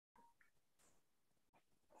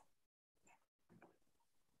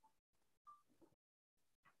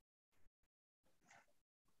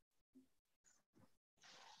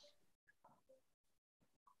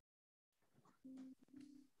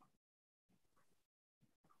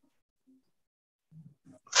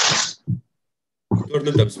دكتور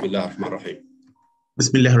نبدأ بسم الله الرحمن الرحيم.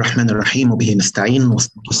 بسم الله الرحمن الرحيم وبه نستعين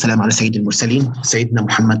والصلاة والسلام على سيد المرسلين سيدنا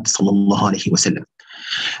محمد صلى الله عليه وسلم.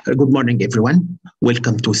 Good morning everyone.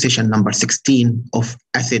 Welcome to session number 16 of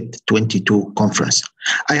ACID 22 conference.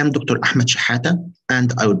 I am Dr. Ahmed Shahata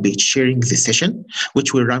and I will be chairing this session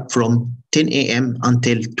which will run from 10 a.m.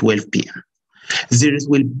 until 12 p.m. There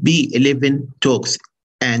will be 11 talks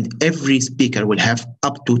and every speaker will have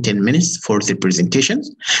up to 10 minutes for their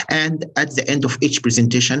presentations. And at the end of each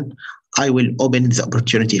presentation, I will open the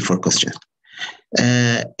opportunity for questions.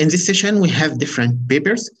 In this session, we have different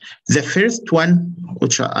papers. The first one,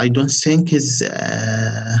 which I don't think is,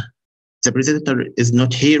 the presenter is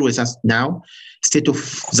not here with us now,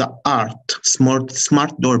 state-of-the-art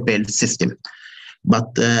smart doorbell system. But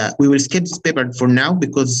we will skip this paper for now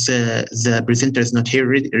because the presenter is not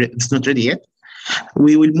here, it's not ready yet.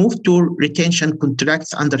 We will move to retention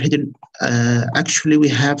contracts under hidden. Actually, we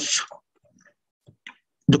have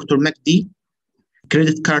Dr. Magdi,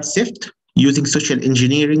 credit card theft using social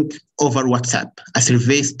engineering over WhatsApp, a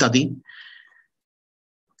survey study.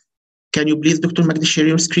 Can you please, Dr. Magdi, share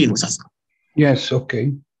your screen with us? Yes,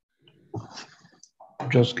 okay.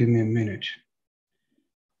 Just give me a minute.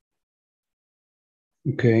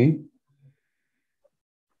 Okay.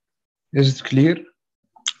 Is it clear?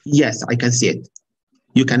 Yes, I can see it.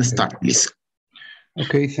 You can start, please.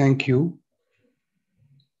 Okay, thank you.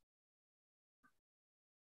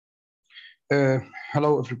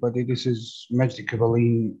 Hello, everybody. This is Majdi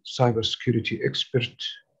Kabalin, cybersecurity expert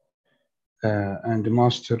and a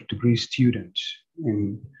master degree student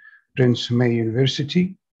in Prince May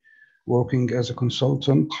University, working as a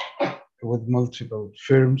consultant with multiple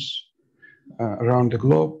firms around the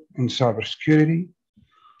globe in cybersecurity.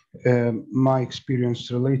 My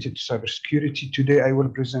experience related to cybersecurity. Today, I will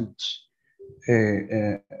present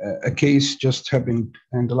a case just happened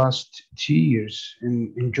in the last 2 years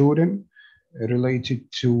in Jordan related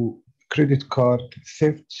to credit card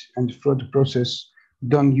theft and fraud process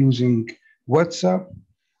done using WhatsApp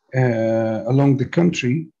along the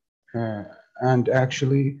country. And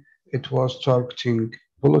actually, it was targeting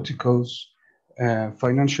politicals,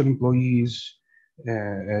 financial employees,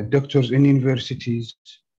 doctors in universities,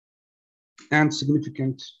 and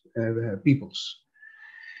significant peoples.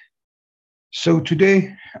 So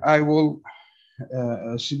today I will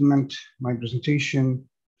segment my presentation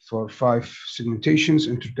for 5 segmentations: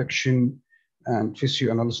 introduction and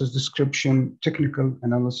physio analysis, description, technical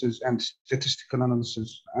analysis, and statistical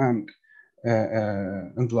analysis, and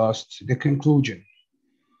last, the conclusion.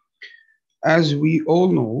 As we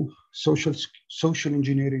all know, social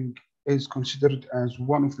engineering is considered as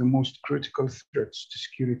one of the most critical threats to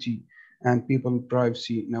security and people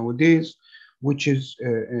privacy nowadays, which is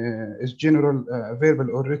general verbal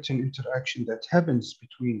or written interaction that happens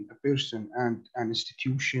between a person and an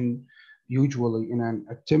institution, usually in an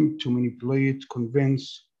attempt to manipulate,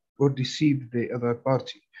 convince, or deceive the other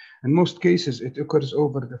party. In most cases, it occurs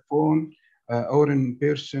over the phone or in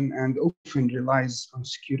person and often relies on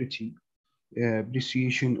security,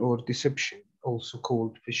 appreciation, or deception, also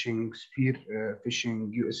called phishing, spear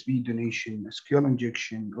phishing, USB donation, SQL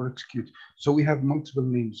injection, or execute. So we have multiple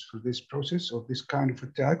names for this process of this kind of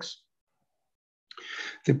attacks.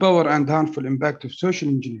 The power and harmful impact of social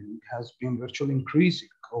engineering has been virtually increasing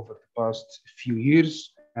over the past few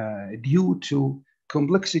years due to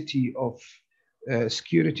complexity of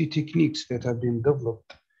security techniques that have been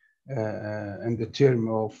developed in the term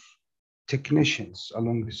of technicians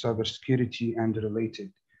along the cybersecurity and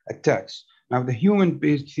related attacks. Now, the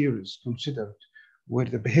human-based theories considered were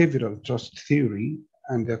the behavioral trust theory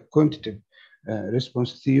and the quantitative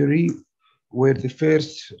response theory, where the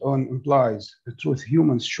first one implies the truth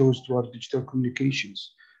humans shows toward digital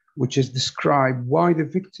communications, which is describe why the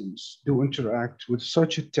victims do interact with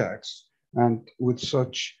such attacks and with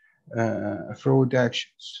such fraud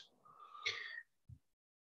actions.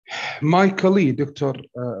 My colleague, Dr.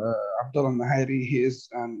 Abdullah Nahari, he is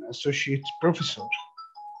an associate professor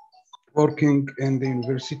working in the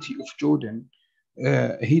University of Jordan.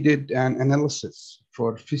 He did an analysis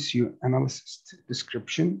for physio analysis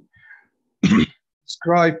description,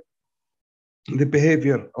 describe the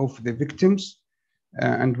behavior of the victims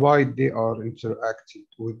and why they are interacting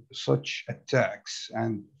with such attacks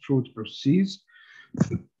and fraud processes.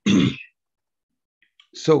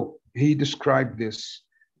 So he described this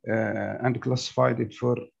and classified it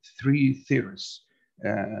for 3 theories: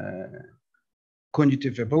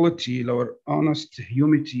 cognitive ability, lower honest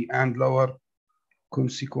humility, and lower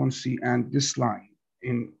consequency and disline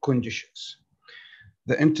in conditions.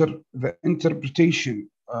 the interpretation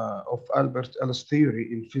of Albert Ellis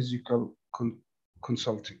theory in physical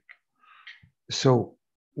consulting. So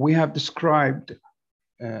we have described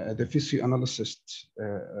the physioanalysis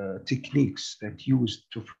techniques that used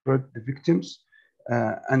to fraud the victims,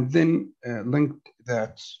 and then linked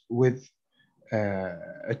that with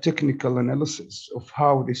a technical analysis of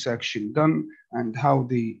how this action done and how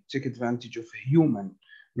they take advantage of human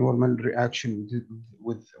normal reaction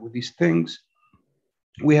with these things.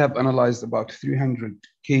 We have analyzed about 300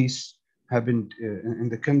 cases happened in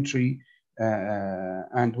the country,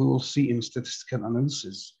 and we will see in statistical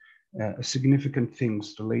analysis significant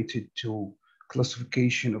things related to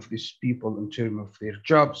classification of these people in terms of their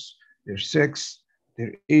jobs, their sex,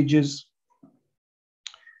 their ages.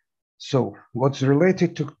 So what's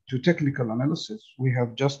related to technical analysis, we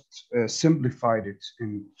have just simplified it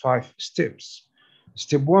in 5 steps.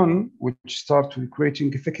 Step 1, which starts with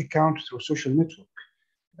creating a fake account through social network,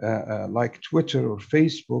 like Twitter or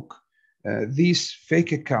Facebook. These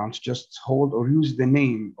fake accounts just hold or use the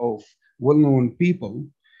name of well-known people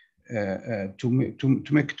to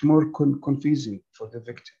make it more confusing for the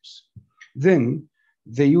victims. Then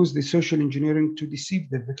they use the social engineering to deceive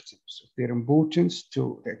the victims of their importance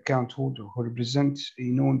to the account holder who represents a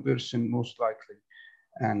known person most likely,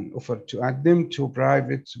 and offer to add them to a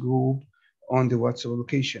private group on the WhatsApp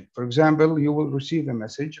location. For example, you will receive a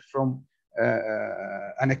message from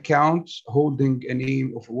an account holding a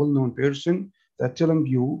name of a well-known person that telling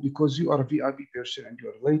you, because you are a VIP person and you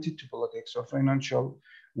are related to politics or financial,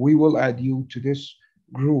 we will add you to this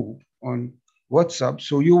group on WhatsApp.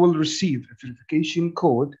 So you will receive a verification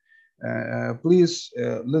code. Please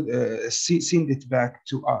send it back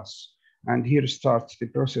to us. And here starts the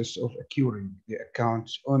process of acquiring the account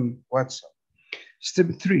on WhatsApp. Step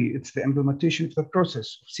 3, it's the implementation of the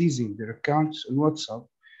process of seizing their accounts on WhatsApp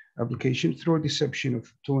application through deception of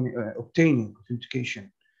obtaining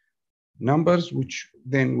authentication numbers, which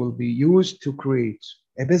then will be used to create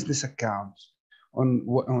a business account on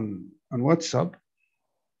WhatsApp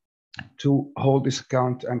to hold this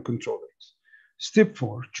account and control it. Step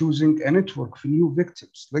 4, choosing a network of new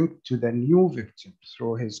victims linked to the new victim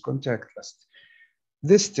through his contact list.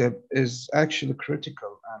 This step is actually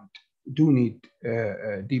critical and do need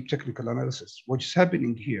deep technical analysis. What's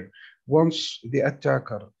happening here, once the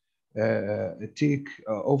attacker take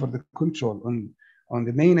over the control on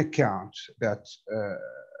the main account that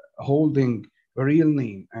holding a real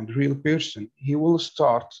name and real person, he will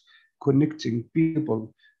start connecting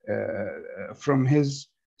people from his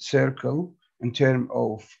circle in terms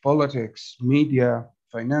of politics, media,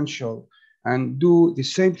 financial, and do the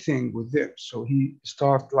same thing with them. So he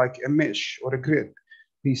start like a mesh or a grid.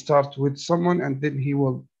 He starts with someone and then he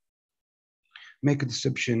will make a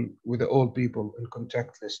deception with all people in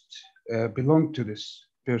contact list belong to this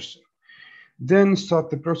person. Then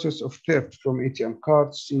start the process of theft from ATM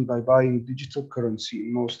cards seen by buying digital currency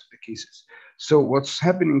in most of the cases. So what's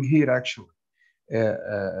happening here actually,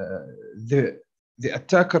 the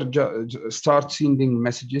attacker starts sending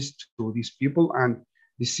messages to these people and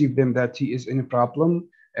deceive them that he is in a problem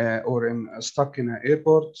or stuck in an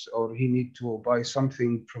airport, or he need to buy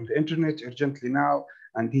something from the internet urgently now,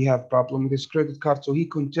 and he have problem with his credit card. So he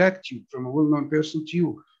contact you from a well-known person to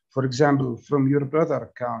you, for example, from your brother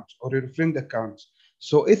account or your friend account.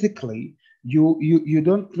 So ethically, you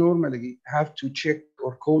don't normally have to check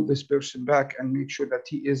or call this person back and make sure that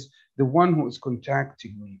he is the one who is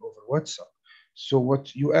contacting me over WhatsApp. So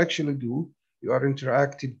what you actually do, you are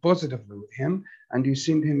interacting positively with him and you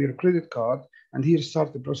send him your credit card, and here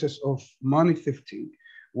start the process of money thefting,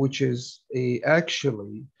 which is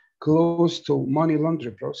actually close to money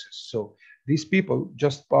laundering process. So these people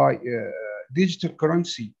just buy digital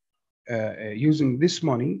currency using this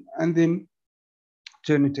money and then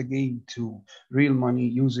turn it again to real money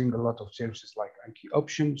using a lot of services like IQ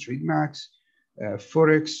options, ReadMax,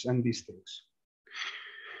 Forex, and these things.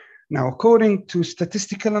 Now, according to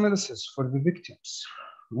statistical analysis for the victims,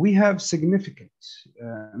 we have significant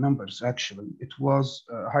numbers, actually. It was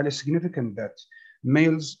highly significant that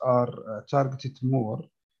males are targeted more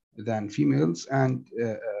than females. And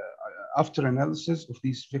after analysis of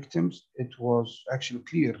these victims, it was actually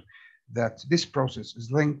clear that this process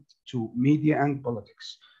is linked to media and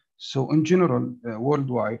politics. So in general,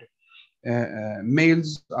 worldwide,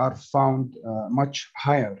 males are found much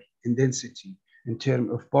higher in density in terms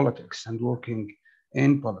of politics and working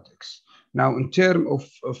in politics. Now, in terms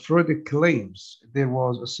of fraud claims, there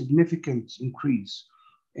was a significant increase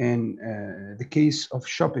in the case of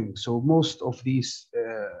shopping. So most of these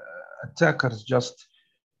attackers just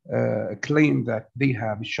claim that they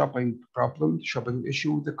have a shopping problem, shopping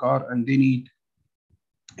issue with the car, and they need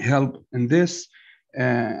help in this.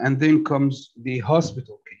 And then comes the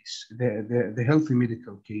hospital case, the healthy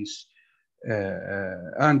medical case,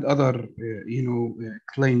 and other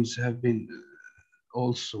claims have been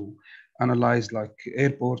also analyzed, like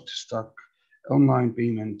airport stock, online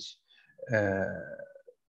payments,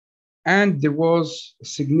 and there was a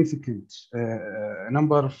significant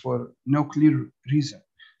number for no clear reason.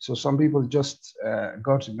 So some people just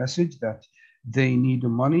got a message that they need the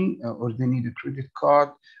money or they need a credit card,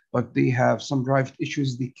 but they have some private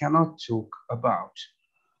issues they cannot talk about.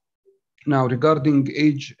 Now, regarding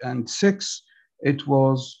age and sex, it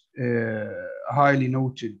was highly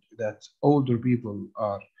noted that older people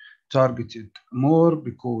are targeted more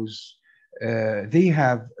because they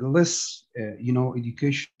have less,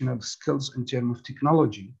 educational skills in terms of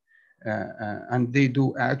technology, and they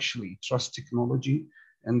do actually trust technology.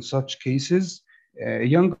 In such cases,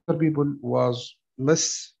 younger people was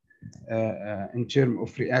less in terms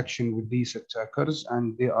of reaction with these attackers,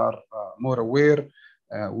 and they are more aware,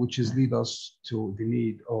 which is lead us to the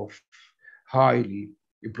need of highly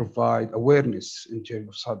provide awareness in terms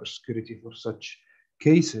of cybersecurity for such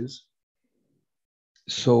cases.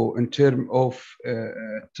 So in terms of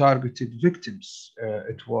targeted victims,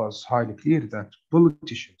 it was highly clear that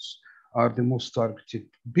politicians are the most targeted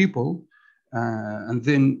people, and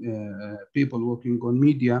then people working on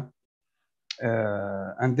media,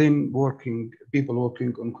 and then people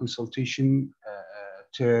working on consultation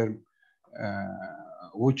term,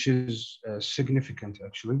 which is significant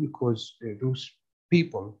actually, because those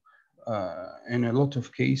people in a lot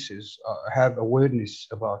of cases have awareness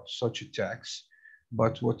about such attacks.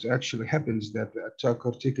 But what actually happens is that the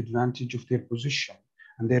attacker take advantage of their position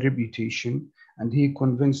and their reputation, and he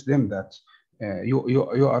convinced them that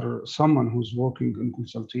you are someone who's working in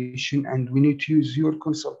consultation, and we need to use your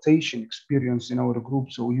consultation experience in our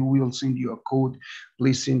group. So you will send you a code,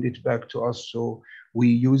 please send it back to us so we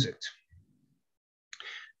use it.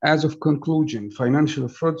 As of conclusion, financial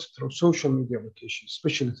frauds through social media applications,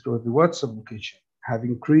 especially through the WhatsApp application, have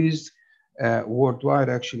increased worldwide,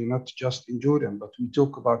 actually, not just in Jordan, but we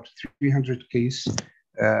talk about 300 cases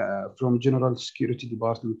from General Security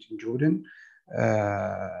Department in Jordan.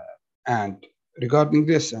 And regarding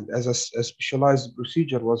this, and as a specialized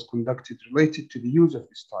procedure was conducted related to the use of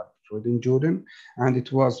this type of fraud in Jordan, and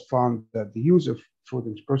it was found that the use of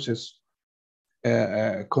fraudulent process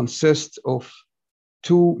consists of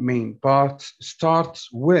two main parts. Starts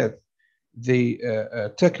with the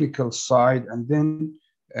technical side, and then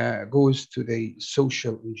goes to the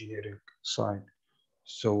social engineering side.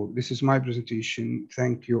 So this is my presentation.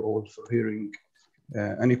 Thank you all for hearing.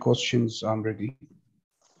 Any questions? I'm ready.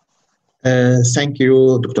 Thank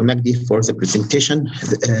you, Dr. Magdi, for the presentation.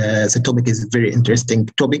 The topic is a very interesting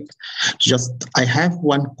topic. I have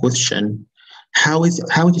one question. How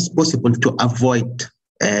it is possible to avoid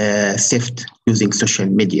theft using social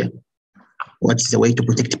media? What's the way to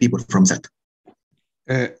protect people from that?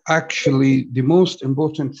 Actually, the most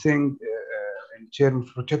important thing in terms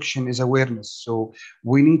of protection is awareness. So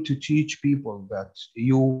we need to teach people that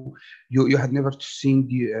you had never seen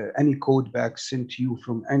any code back sent to you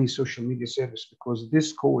from any social media service, because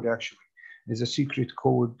this code actually is a secret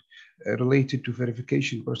code related to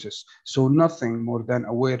verification process. So nothing more than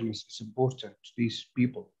awareness is important to these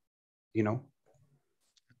people,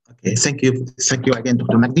 Okay, thank you. Thank you again,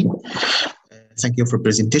 Dr. Magdi. Thank you for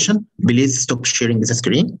presentation. Please stop sharing the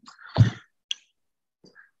screen.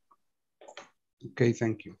 Okay,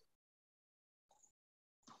 thank you.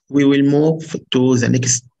 We will move to the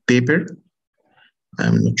next paper.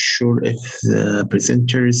 I'm not sure if the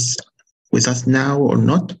presenter is with us now or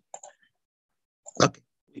not. Okay,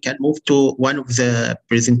 we can move to one of the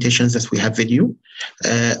presentations that we have video,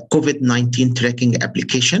 COVID-19 tracking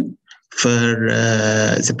application. For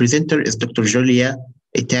the presenter is Dr. Julia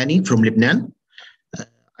Itani from Lebanon.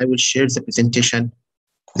 I will share the presentation,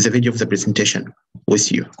 the video of the presentation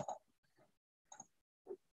with you.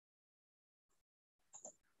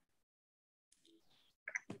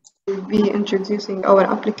 We'll be introducing our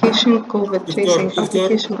application, COVID tracing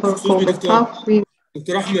application or COVID Talk.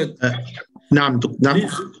 دكتور أحمد. نعم نعم.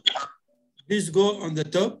 Please go on the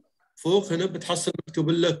top فوق هنا بتحصل مكتوب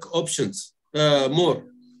لك options more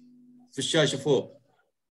في الشاشة فوق.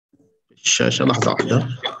 الشاشة لحظة واحدة.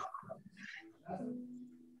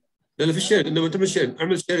 لا في الشير، انما انت شير،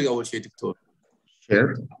 اعمل شير اول شيء دكتور.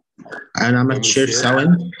 شير. انا عملت شير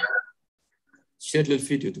ثواني. شير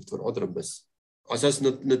للفيديو دكتور، اضرب بس على اساس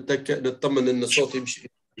نطمن ان الصوت يمشي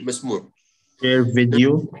مسموع. شير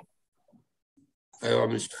فيديو. ايوه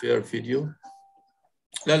اعمل شير فيديو.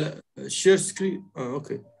 لا شير سكرين.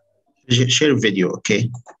 اوكي. شير فيديو.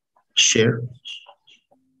 اوكي. شير.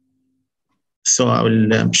 So I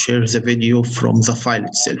will share the video from the file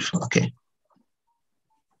itself. Okay.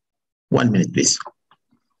 1 minute, please.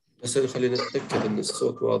 بس خلينا نتأكد إن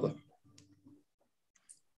الصوت واضح.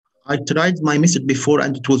 I tried my method before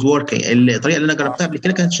and it was working. الطريقة اللي أنا جربتها قبل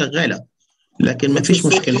كده كانت شغالة، لكن ما فيش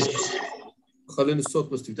مشكلة. خلينا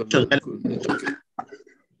الصوت بس تقدر نتأكد.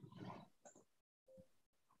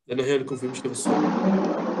 لأن أحيانا يكون في مشكلة في الصوت.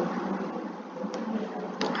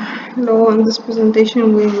 Hello, in this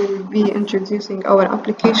presentation we will be introducing our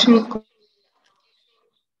application.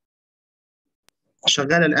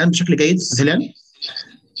 شغالة الآن بشكل جيد زلال؟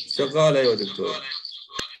 شغالة أيوة دكتور.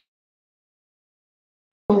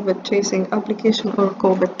 COVID tracing application or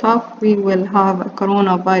COVID TAP. We will have a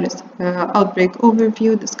coronavirus outbreak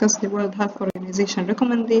overview, discuss the World Health Organization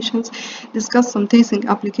recommendations, discuss some tracing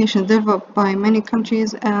applications developed by many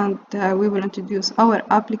countries, and we will introduce our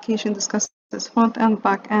application, discuss this front end,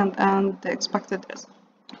 back end, and the expected results.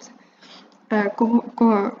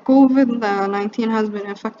 COVID-19 has been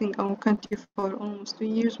affecting our country for almost 2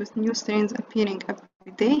 years with new strains appearing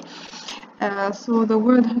every day. So the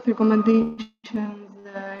World Health recommendations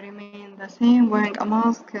remain the same: wearing a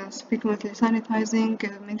mask, frequently sanitizing,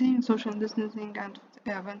 maintaining social distancing, and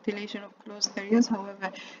ventilation of closed areas. However,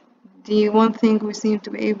 the one thing we seem to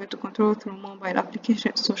be able to control through mobile application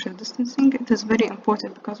is social distancing. It is very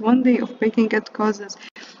important because one day of breaking it causes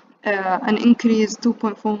an increase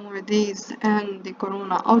 2.4 more days in the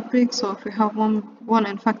corona outbreak. So if we have one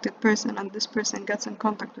infected person and this person gets in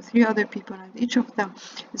contact with 3 other people and each of them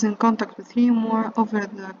is in contact with 3 more over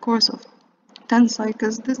the course of 10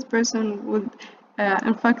 cycles, this person would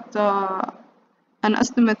infect an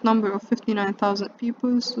estimate number of 59,000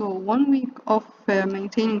 people. So 1 week of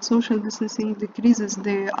maintaining social distancing decreases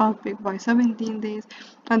the outbreak by 17 days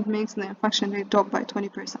and makes the infection rate drop by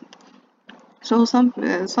 20%. So some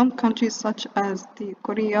countries such as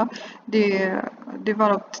Korea, they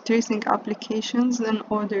developed tracing applications in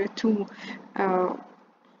order to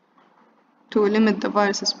limit the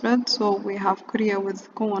virus spread. So we have Korea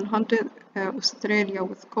with Co-100, Australia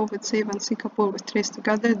with COVID Save, and Singapore with Trace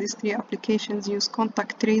Together. These 3 applications use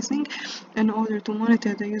contact tracing in order to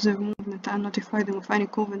monitor the user movement and notify them of any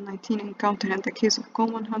COVID-19 encounter in the case of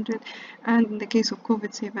Co-100. And in the case of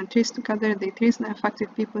COVID Save and Trace Together, they trace the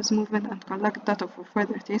affected people's movement and collect data for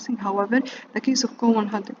further tracing. However, in the case of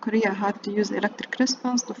Co-100, Korea had to use electric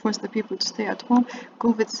wristbands to force the people to stay at home.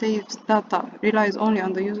 COVID Save's data relies only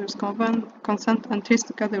on the user's consent, and Trace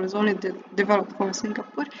Together was only developed for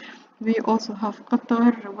Singapore. We also have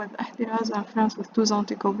Qatar with Ihtiraz and France with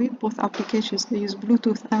Tuzanti COVID. Both applications, they use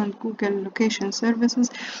Bluetooth and Google location services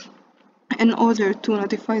in order to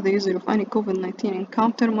notify the user of any COVID-19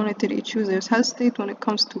 encounter, monitor each user's health state when it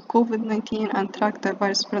comes to COVID-19, and track the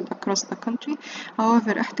virus spread across the country.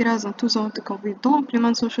 However, Ihtiraz and Tuzanti COVID don't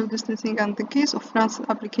implement social distancing, and in the case of France's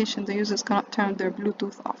application, the users cannot turn their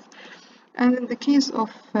Bluetooth off. And in the case of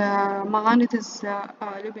Ma'an, it is a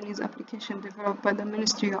Lebanese application developed by the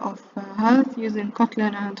Ministry of Health using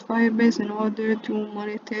Kotlin and Firebase in order to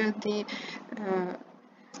monitor the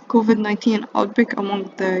COVID-19 outbreak among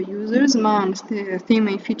the users. Ma'an's 3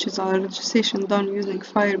 main features are registration done using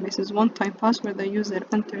Firebase's one-time password. The user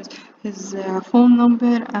enters his phone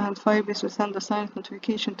number, and Firebase will send a silent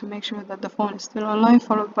notification to make sure that the phone is still online,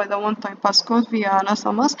 followed by the one-time passcode via an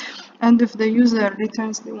SMS. And if the user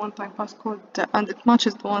returns the one-time passcode and it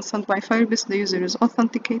matches the one sent by Firebase, the user is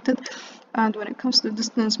authenticated. And when it comes to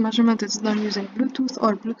distance measurement, it's done using Bluetooth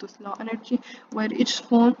or Bluetooth Low Energy, where each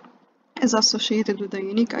phone is associated with a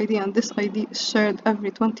unique ID, and this ID is shared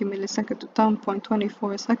every 20 milliseconds to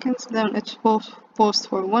 10.24 seconds. Then it's paused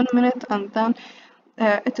for 1 minute, and then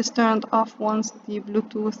it is turned off once the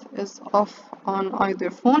Bluetooth is off on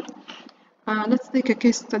either phone. Let's take a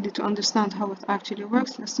case study to understand how it actually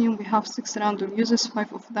works. Assume we have 6 random users,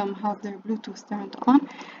 5 of them have their Bluetooth turned on.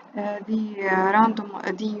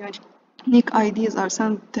 The unique IDs are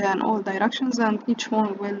sent in all directions, and each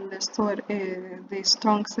one will store the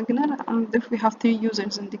strong signal. And if we have 3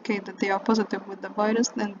 users indicate that they are positive with the virus,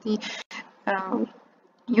 then the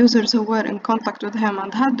users who were in contact with him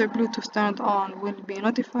and had their Bluetooth turned on will be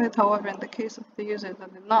notified. However, in the case of the user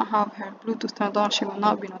that did not have her Bluetooth turned on, she will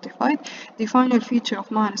not be notified. The final feature of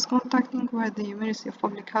Ma'an is contacting, where the Ministry of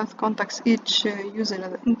Public Health contacts each user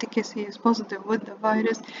that indicates he is positive with the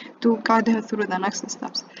virus to guide him through the next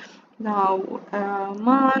steps. Now,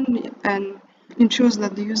 Ma'an ensures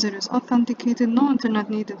that the user is authenticated, no internet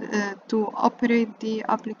needed to operate the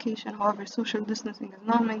application. However, social distancing is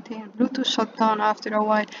not maintained, Bluetooth shut down after a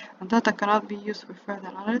while, and data cannot be used for further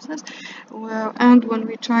analysis. And when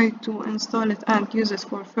we try to install it and use it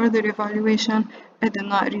for further evaluation, it did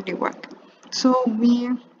not really work. So we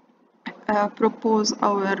propose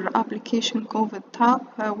our application COVID Tab,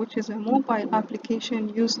 which is a mobile application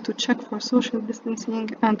used to check for social distancing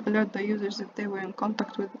and alert the users if they were in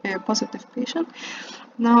contact with a positive patient.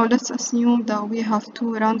 Now let's assume that we have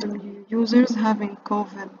 2 random users having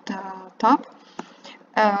COVID Tab.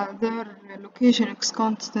 Their location is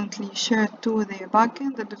constantly shared to the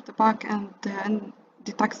backend, and if the backend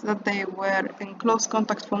detects that they were in close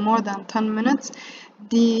contact for more than 10 minutes,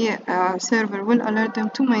 the server will alert them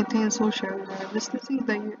to maintain social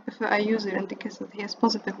distancing. If a user indicates that he is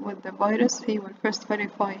positive with the virus, he will first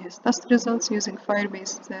verify his test results using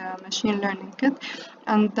Firebase machine learning kit,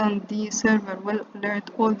 and then the server will alert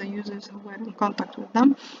all the users who were in contact with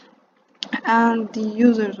them. And the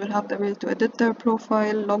users will have the ability to edit their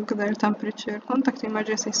profile, log their temperature, contact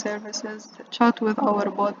emergency services, chat with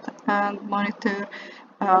our bot, and monitor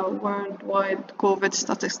worldwide COVID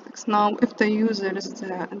statistics. Now, if the users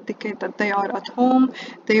indicate that they are at home,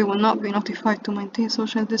 they will not be notified to maintain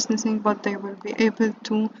social distancing, but they will be able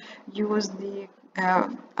to use the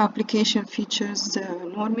application features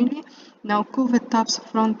normally. Now, COVID Tab's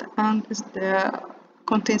front end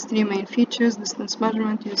contains 3 main features: distance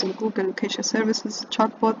measurement using Google Location Services,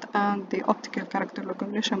 chatbot, and the optical character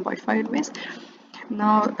recognition by Firebase.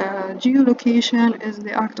 Now, geolocation is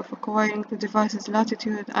the act of acquiring the device's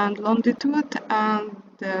latitude and longitude, and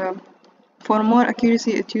for more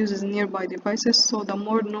accuracy it uses nearby devices, so the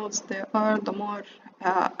more nodes there are, the more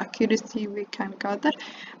accuracy we can gather.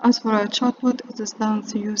 As for our chatbot, it is done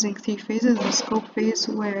using 3 phases: the scope phase,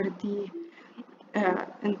 where the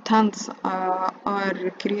intents are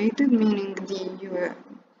created, meaning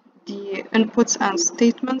the inputs and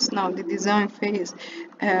statements. Now, the design phase,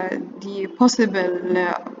 the possible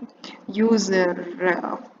user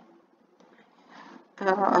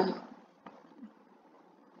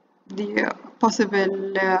the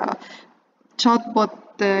possible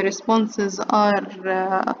chatbot responses are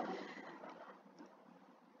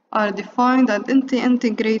defined, and in the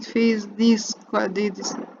integrate phase,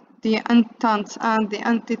 the intents and the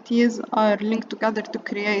entities are linked together to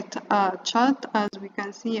create a chat, as we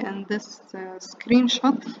can see in this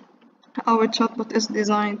screenshot. Our chatbot is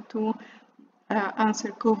designed to answer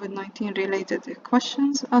COVID-19 related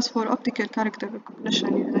questions. As for optical character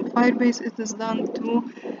recognition using Firebase, it is done to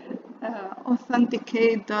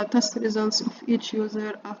authenticate the test results of each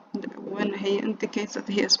user when he indicates that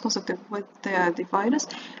he is positive with the virus.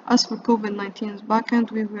 As for COVID-19's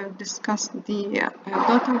backend, we will discuss the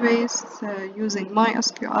database using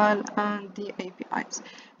MySQL and the APIs.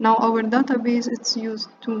 Now, our database, it's used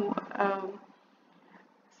to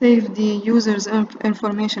save the user's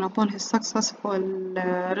information upon his successful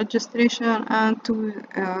registration, and to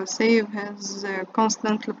save his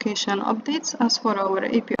constant location updates. As for our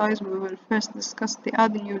APIs, we will first discuss the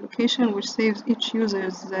add new location, which saves each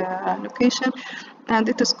user's location, and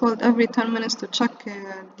it is called every 10 minutes to check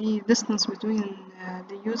the distance between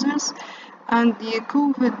the users, and the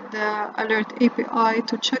COVID alert API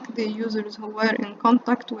to check the users who were in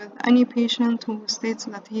contact with any patient who states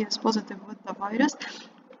that he is positive with the virus.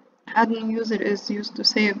 Add new user is used to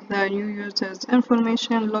save the new user's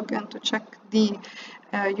information. Log in to check the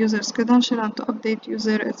user's credential, and to update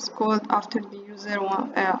user, it's called after the user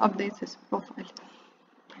updates his profile.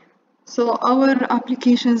 So our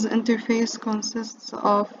application's interface consists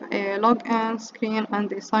of a login screen and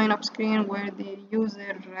a sign-up screen where the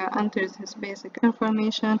user enters his basic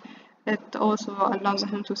information. It also allows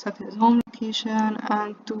him to set his home location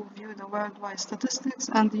and to view the worldwide statistics,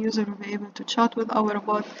 and the user will be able to chat with our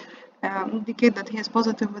bot, indicate that he is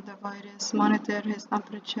positive with the virus, monitor his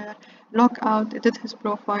temperature, log out, edit his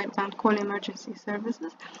profile, and call emergency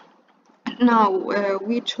services. Now,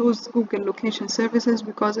 we chose Google Location Services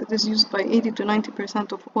because it is used by 80 to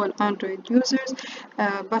 90% of all Android users.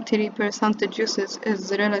 Battery percentage usage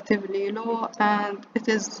is relatively low, and it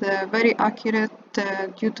is very accurate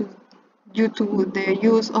due to the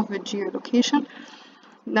use of a geolocation.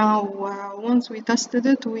 Now, once we tested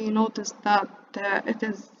it, we noticed that it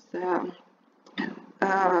is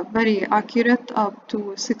very accurate, up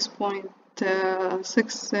to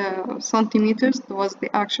 6.6 centimeters was the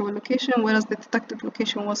actual location, whereas the detected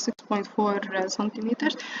location was 6.4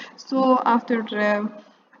 centimeters. So after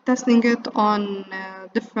testing it on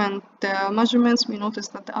different measurements, we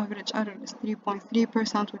noticed that the average error is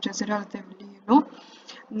 3.3%, which is relatively low.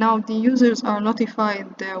 Now, the users are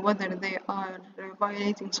notified whether they are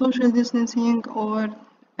violating social distancing or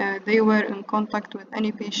they were in contact with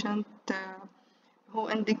any patient who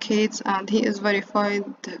indicates and he is verified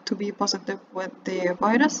to be positive with the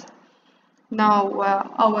virus. Now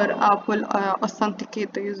our app will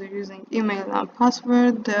authenticate the user using email and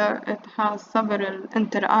password. It has several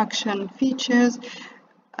interaction features.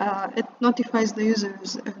 It notifies the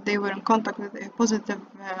users if they were in contact with a positive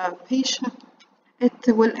patient.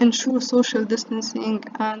 It will ensure social distancing,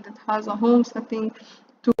 and it has a home setting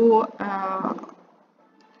to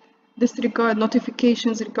disregard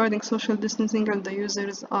notifications regarding social distancing when the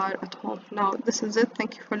users are at home. Now, this is it.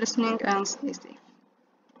 Thank you for listening and stay safe.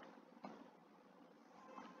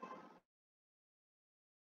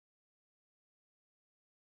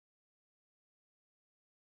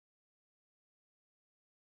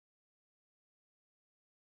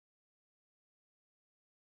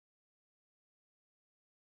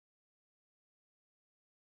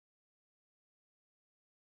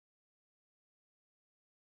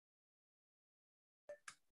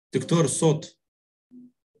 دكتور الصوت.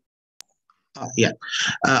 Yeah,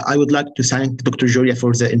 I would like to thank Dr. Julia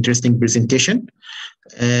for the interesting presentation.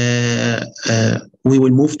 We will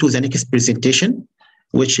move to the next presentation,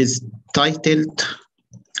 which is titled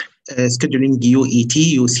Scheduling UET,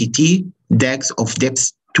 UCT, DAGs of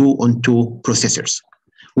depth 2-on-2 processors.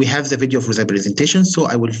 We have the video for the presentation, so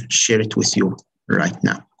I will share it with you right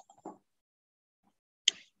now.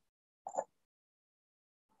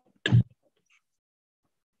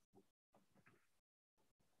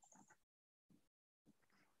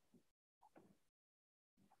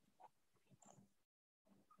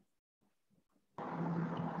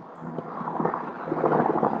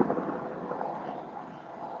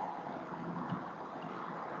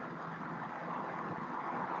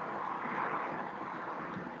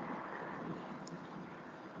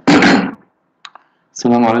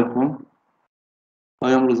 Assalamu alaikum.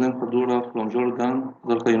 I am Rosen Fadoura from Jordan,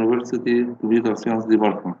 Zarqa University, Computer Science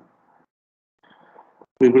Department.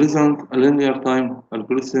 We present a linear time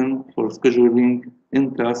algorithm for scheduling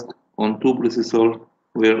in tasks on two processors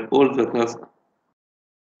where all the tasks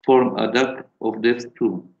form a DAG of depth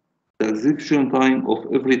 2. The execution time of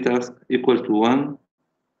every task equal to 1,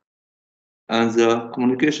 and the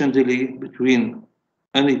communication delay between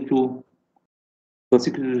any two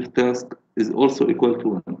consecutive tasks is also equal to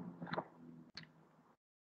 1.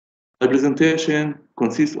 The presentation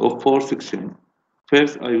consists of 4 sections.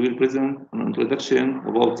 First, I will present an introduction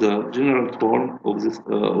about the general form of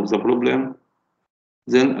the problem,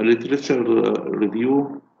 then a literature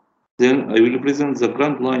review, then I will present the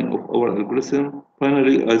grand line of our algorithm.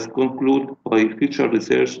 Finally, I conclude by future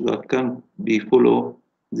research that can be follow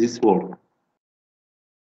this work.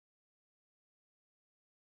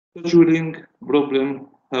 Scheduling problems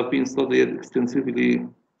have been studied extensively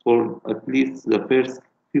for at least the first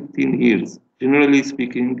 15 years. Generally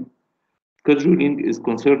speaking, scheduling is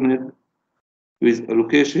concerned with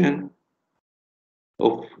allocation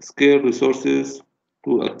of scarce resources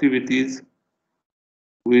to activities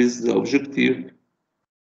with the objective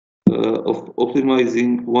of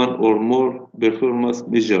optimizing one or more performance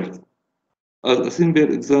measures. As a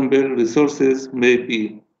simple example, resources may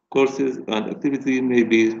be courses and activity may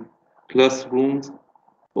be classrooms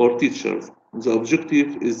or teachers. The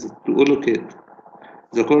objective is to allocate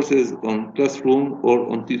the courses on classroom or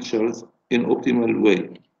on teachers in optimal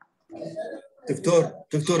way.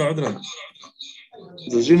 دكتور عذرا.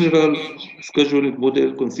 The general scheduling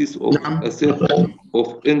model consists of a set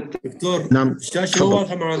of دكتور الشاشة مو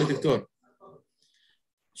واضحة معنا دكتور.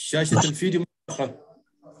 شاشة الفيديو واضحة.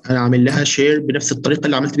 أنا عامل لها شير بنفس الطريقة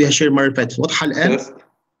اللي عملت بيها شير المرة اللي فاتت، واضحة الآن؟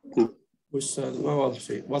 وش ما واضح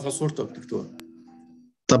شيء، واضحة صورتك دكتور.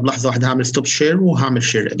 طب لحظة واحدة هعمل ستوب شير وهعمل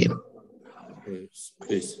شير أجين.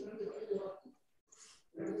 بليز.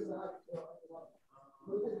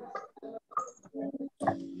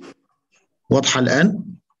 واضحة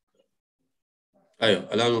الآن؟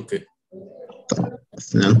 أيوه الآن أوكي. طيب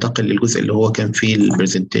بس ننتقل للجزء اللي هو كان فيه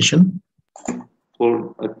البرزنتيشن.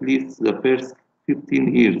 For at least the first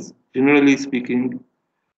 15 years, generally speaking,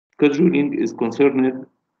 scheduling is concerned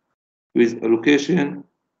with allocation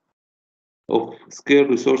of scarce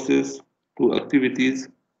resources to activities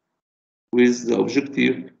with the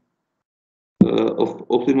objective of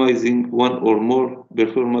optimizing one or more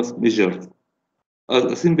performance measures. As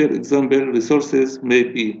a simple example, resources may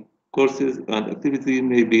be courses and activity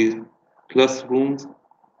may be classrooms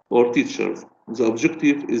or teachers. The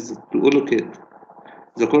objective is to allocate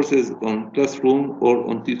the courses on classroom or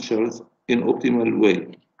on teachers in optimal way.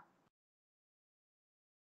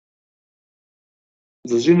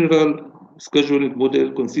 The general scheduling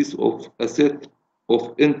model consists of a set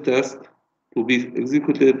of n tasks to be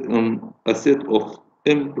executed on a set of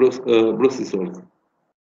m processors.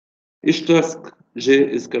 Each task J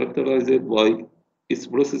is characterized by its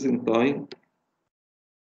processing time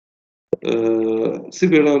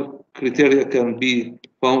several criteria can be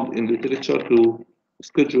found in literature to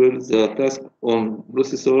schedule the task on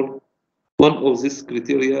processor. One of these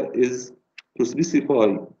criteria is to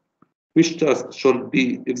specify which task should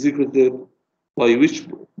be executed by which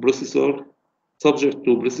processor, subject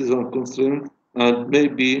to precision constraint, and may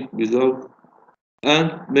be without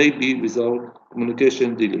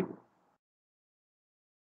communication delay.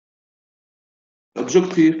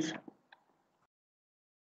 Objective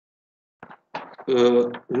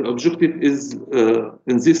the objective is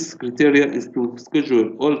in this criteria is to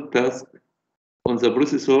schedule all tasks on the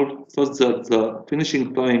processor such that the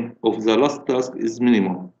finishing time of the last task is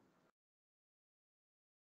minimum.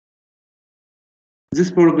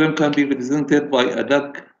 This problem can be represented by a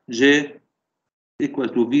DAG J equal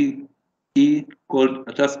to V E called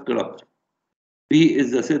a task graph. V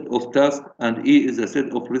is the set of tasks and E is the set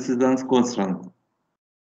of precedence constraints.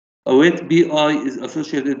 Await BI is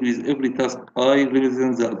associated with every task I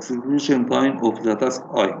represents the execution time of the task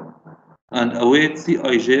I. And await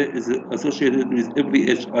Cij is associated with every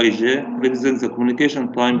Hij represents the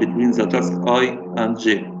communication time between the task I and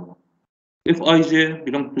J. If Ij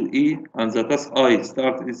belongs to E and the task I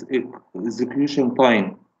starts its execution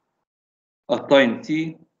time at time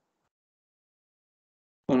T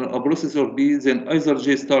on a processor B, then either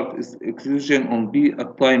J starts its execution on B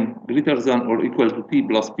at time greater than or equal to T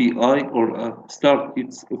plus Pi, or start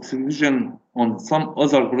its execution on some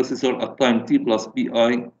other processor at time T plus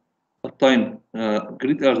Pi at time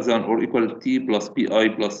greater than or equal to T plus Pi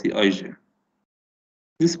plus Cij.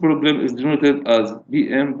 This problem is denoted as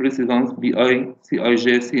Bm precedence Bi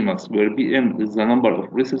Cij Cmax, where Bm is the number of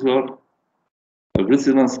processors.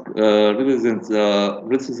 Precedence represents the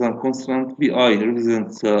precedence constant. Bi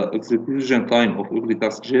represents the execution time of every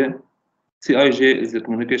task J. Cij is the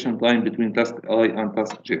communication time between task I and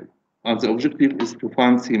task J. And the objective is to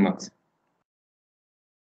find Cmax.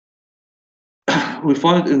 We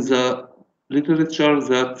find in the literature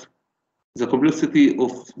that the complexity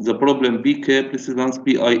of the problem Bk precedence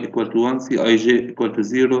Pi equal to 1, Cij equal to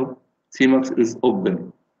 0, Cmax is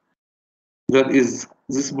open. That is,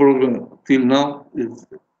 this problem till now is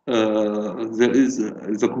there is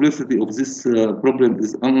the complexity of this problem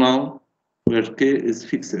is unknown, where k is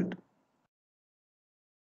fixed.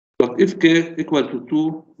 But if k equal to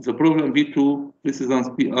 2, the problem B2 precedence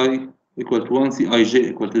Pi equal to 1, Cij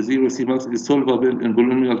equal to 0, Cmax is solvable in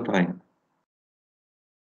polynomial time.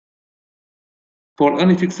 For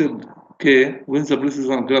any fixed k, when the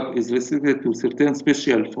precedence graph is restricted to certain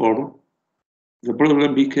special form, the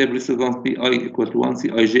problem Bk precedence Pi equal to 1,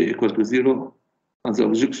 Cij equal to 0, and the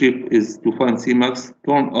objective is to find Cmax,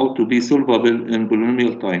 turn out to be solvable in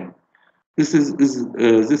polynomial time. This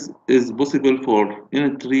is possible for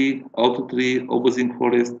inner tree, outer tree, opposing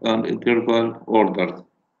forest, and interval orders.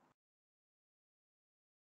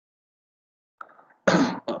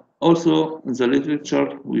 Also, in the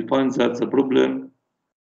literature, we find that the problem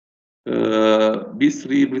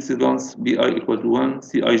B3 precedence Bi equal to 1,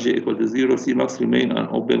 Cij equal to 0, Cmax remain an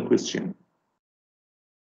open question.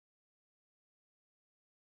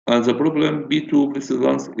 And the problem B2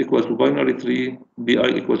 precedence equal to binary tree Bi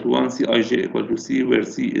equal to 1, Cij equal to C, where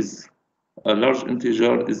C is a large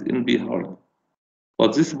integer, is NP hard.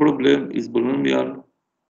 But this problem is polynomial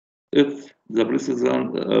if the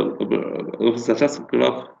precedence of the task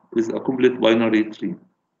graph is a complete binary tree.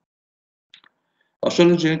 A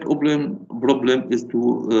challenging problem is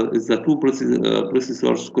the two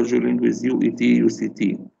processors scheduling with UET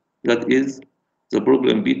UCT. That is, the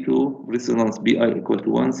problem B2 precedence Bi equal to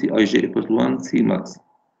 1, Cij equal to 1, Cmax,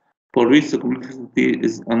 for which the complexity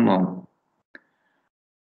is unknown.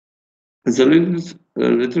 In the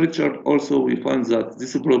literature also we find that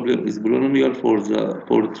this problem is polynomial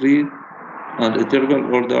for tree and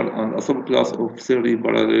interval order and a subclass of series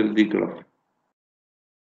parallel graph.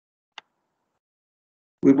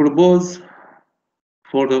 We propose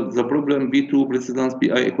for the problem B2 precedence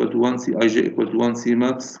Pi equal to 1, Cij equal to 1,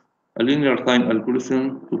 Cmax, a linear time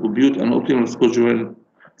algorithm to compute an optimal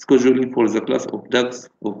scheduling for the class of DAGs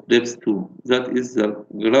of depth 2. That is the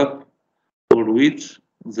graph for which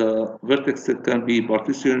the vertex can be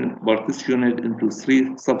partitioned into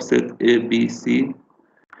 3 subsets A, B, C,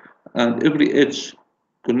 and every edge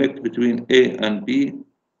connect between A and B,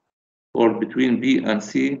 or between B and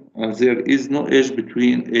C, and there is no edge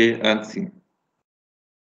between A and C.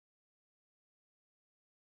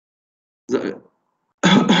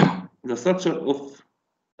 The structure of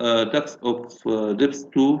DAGs of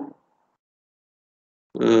depth 2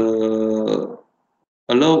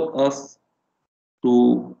 allow us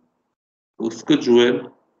to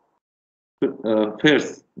schedule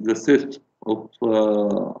first the set of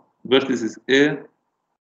vertices A,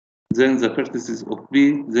 then the vertices of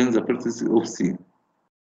B, then the vertices of C.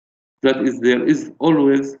 That is, there is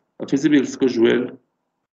always a feasible schedule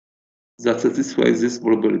that satisfies this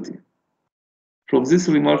probability. From this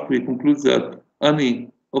remark, we conclude that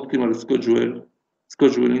any optimal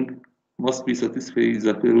scheduling must be satisfy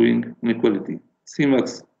the following inequality: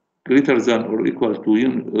 Cmax greater than or equal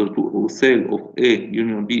to cell of A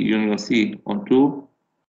union B union C on 2,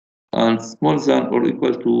 and smaller than or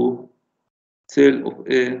equal to cell of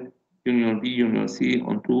A union B union C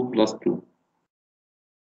on 2 plus 2.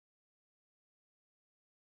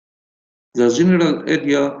 The general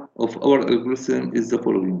idea of our algorithm is the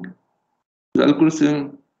following. The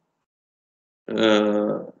algorithm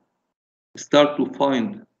start to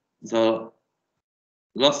find the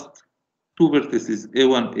last two vertices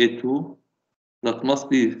A1, A2 that must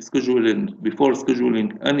be scheduled before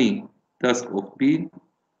scheduling any task of B.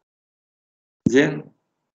 Then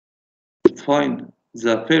it find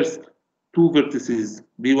the first two vertices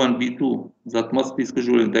B1, B2 that must be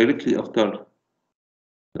scheduled directly after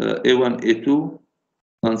A1, A2,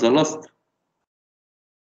 and the last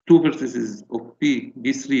two vertices of B,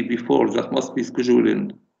 B3, B4 that must be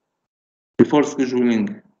scheduled before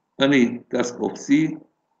scheduling any task of C,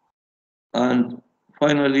 and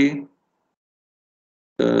finally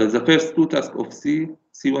the first two tasks of C,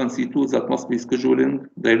 C1, C2 that must be scheduled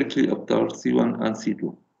directly after C1 and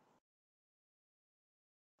C2.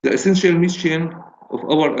 The essential mission of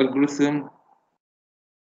our algorithm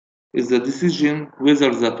is the decision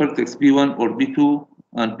whether the vertex B1 or B2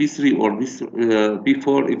 and B3 or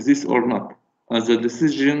B4 exists or not, and the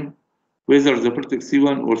decision whether the vertex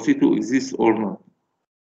C1 or C2 exists or not.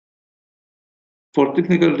 For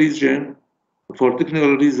technical reasons,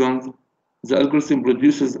 the algorithm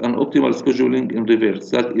produces an optimal scheduling in reverse.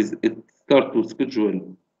 That is, it starts to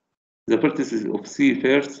schedule the vertices of C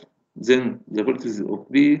first, then the vertices of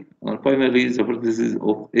B, and finally the vertices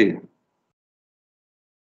of A.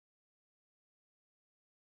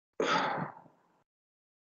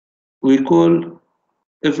 We call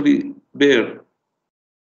every pair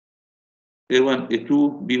A1, A2,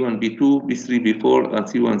 B1, B2, B3, B4, and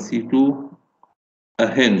C1, C2 a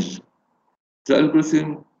hinge. The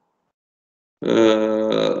algorithm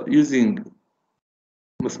using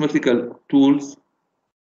mathematical tools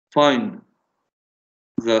find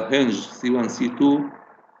the hinge C1, C2,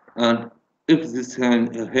 and if this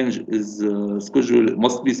hinge is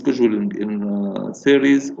must be scheduled in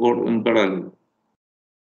series or in parallel.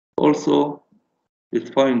 Also,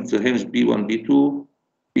 it finds the hinge B1, B2,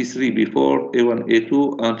 B3, B4, A1,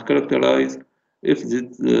 A2, and characterize if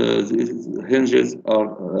these hinges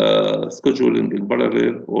are scheduled in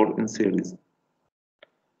parallel or in series.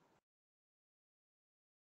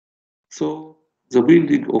 So, the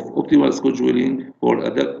building of optimal scheduling for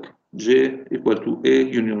adapt J equal to A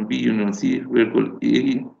union B union C, where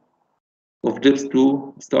A of depth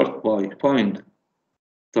 2 start by find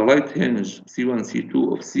the right hinge C1,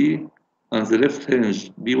 C2 of C and the left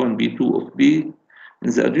hinge B1, B2 of B in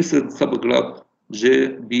the adjacent subgraph J,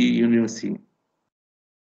 B union C.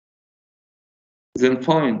 Then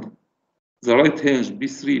find the right hinge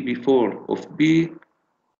B3, B4 of B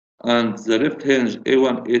and the left hinge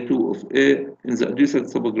A1, A2 of A in the adjacent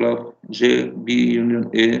subgraph J, B union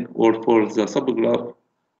A, or for the subgraph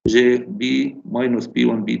J, B minus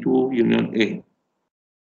B1, B2 union A.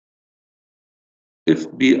 If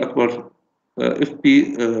B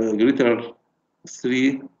greater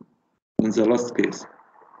 3 in the last case.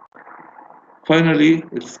 Finally,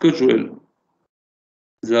 it schedule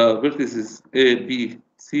the vertices A, B,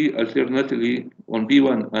 C alternately on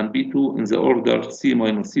B1 and B2 in the order C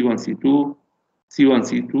minus C1, C2, C1,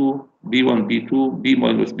 C2, B1, B2, B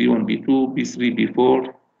minus B1, B2, B3,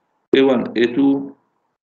 B4, A1, A2,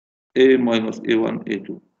 A minus A1,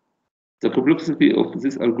 A2. The complexity of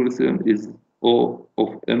this algorithm is O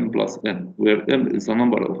of M plus N, where M is the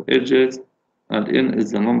number of edges and N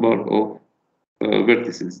is the number of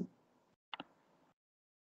vertices.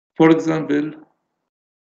 For example,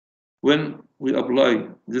 when we apply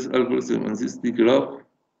this algorithm on this graph,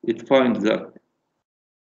 it finds that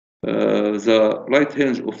the right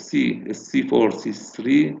hinge of C is C4,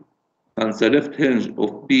 C3, and the left hinge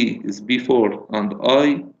of B is B4, and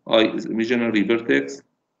I is imaginary vertex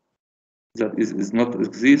that is not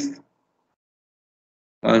exist,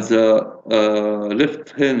 and the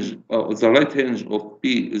right hinge of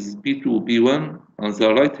B is B2, B1, and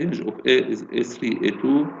the right hinge of A is A3,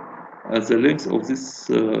 A2, and the length of this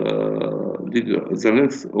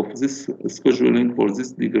scheduling for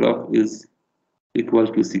this graph is equal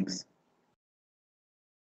to 6.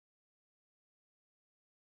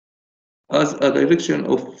 As a direction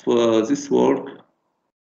of this work,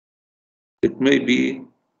 it may be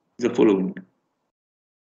the following.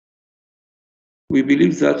 We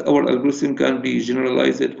believe that our algorithm can be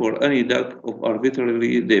generalized for any DAG of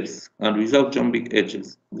arbitrary depths and without jumping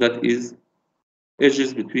edges, that is,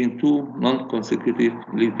 edges between two non-consecutive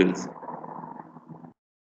levels.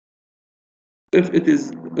 If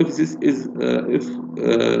this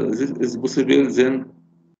is possible, then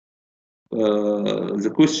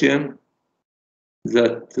the question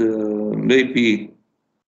that may be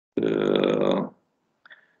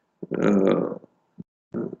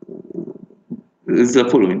is the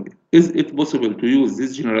following. Is it possible to use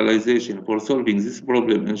this generalization for solving this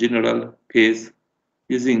problem in general case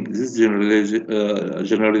using this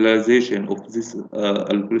generalization of this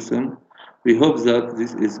algorithm? We hope that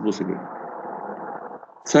this is possible.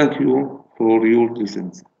 Thank you for your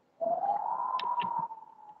listens.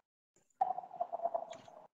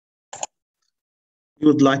 We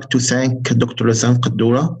would like to thank Dr. Razan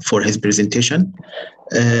Qaddura for his presentation.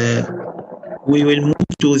 We will move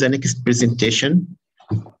to the next presentation,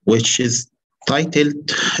 which is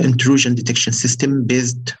titled Intrusion Detection System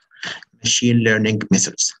Based Machine Learning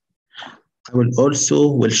Methods. I will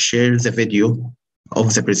also share the video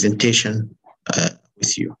of the presentation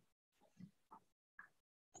with you.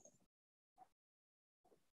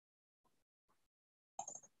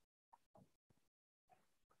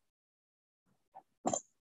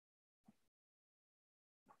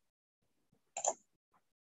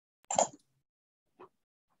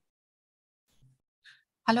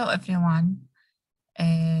 Hello, everyone.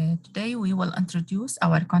 Today we will introduce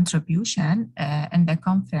our contribution in the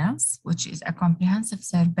conference, which is a comprehensive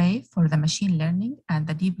survey for the machine learning and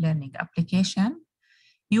the deep learning application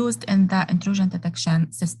used in the intrusion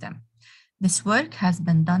detection system. This work has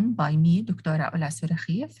been done by me, Dr. Ola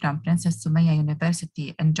Surakhi from Princess Sumaya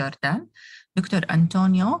University in Jordan, Dr.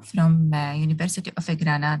 Antonio from University of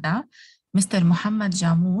Granada, Mr. Muhammad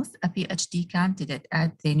Jamous, a PhD candidate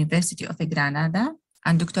at the University of Granada,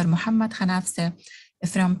 and Dr. Muhammad Khanafse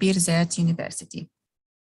from Birzeit University.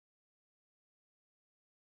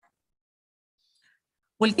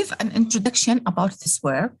 We'll give an introduction about this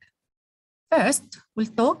work. First, we'll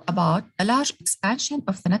talk about the large expansion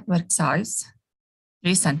of the network size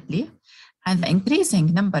recently and the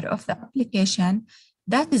increasing number of the application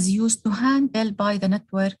that is used to handle by the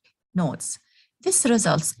network nodes. This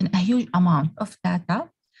results in a huge amount of data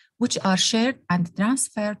which are shared and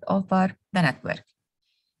transferred over the network.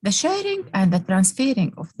 The sharing and the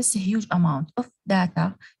transferring of this huge amount of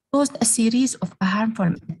data caused a series of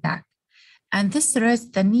harmful attacks, and this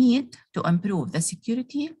raised the need to improve the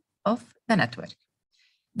security of the network.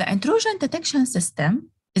 The intrusion detection system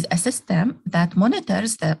is a system that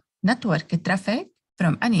monitors the network traffic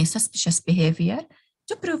from any suspicious behavior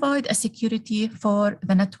to provide a security for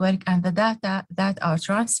the network and the data that are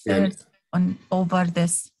transferred over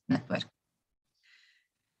this network.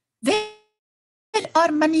 There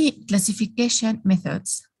are many classification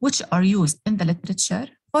methods which are used in the literature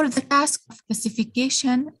for the task of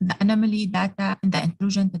classification the anomaly data in the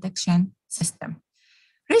intrusion detection system.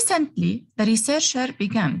 Recently, the researcher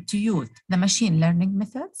began to use the machine learning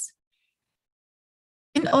methods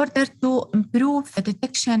in order to improve the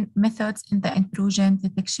detection methods in the intrusion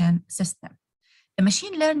detection system. The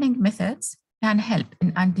machine learning methods can help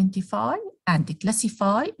in identify and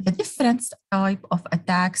classify the different type of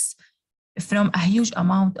attacks from a huge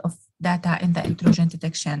amount of data in the intrusion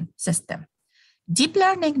detection system. Deep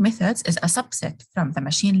learning methods is a subset from the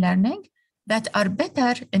machine learning that are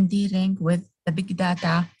better in dealing with the big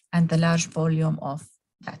data and the large volume of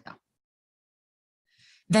data.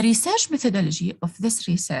 The research methodology of this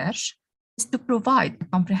research is to provide a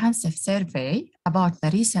comprehensive survey about the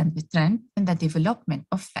recent trend in the development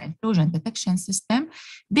of the intrusion detection system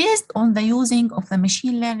based on the using of the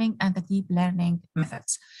machine learning and the deep learning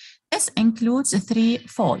methods. This includes three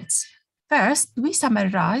folds. First, we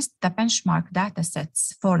summarized the benchmark data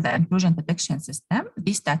sets for the intrusion detection system,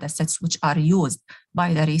 these data sets which are used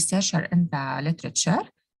by the researcher in the literature.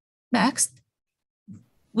 Next,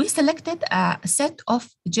 we selected a set of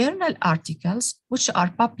journal articles which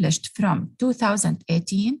are published from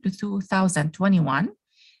 2018 to 2021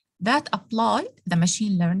 that applied the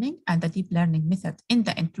machine learning and the deep learning method in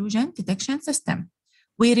the intrusion detection system.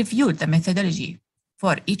 We reviewed the methodology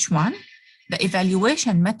for each one, the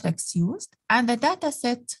evaluation metrics used, and the data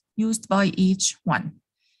set used by each one.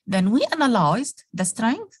 Then we analyzed the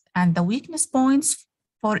strength and the weakness points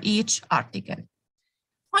for each article.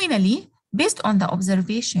 Finally, based on the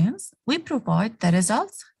observations, we provide the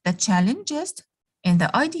results, the challenges in the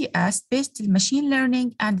IDS-based machine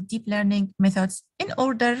learning and deep learning methods in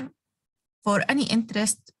order for any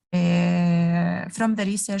interest from the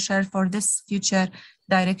researcher for this future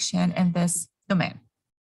direction in this domain.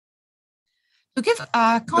 To give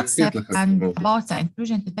a concept about the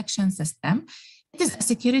intrusion detection system, it is a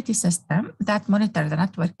security system that monitors the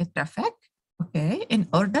network traffic, okay, in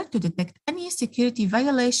order to detect any security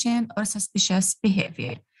violation or suspicious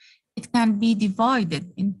behavior. It can be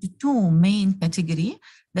divided into two main categories,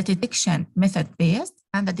 the detection method-based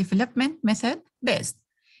and the development method-based.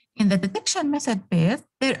 In the detection method-based,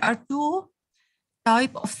 there are two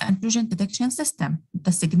types of the intrusion detection system,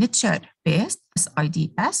 the signature-based,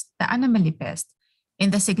 SIDS, the anomaly-based.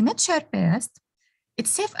 In the signature-based, it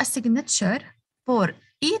saves a signature for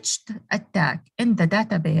each attack in the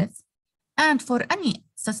database, and for any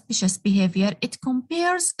suspicious behavior, it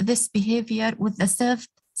compares this behavior with the saved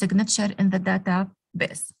signature in the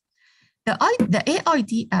database. The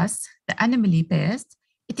AIDS, the anomaly-based,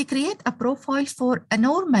 it creates a profile for a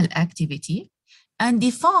normal activity and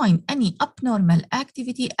define any abnormal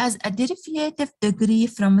activity as a derivative degree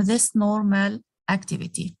from this normal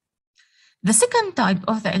activity. The second type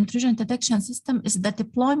of the intrusion detection system is the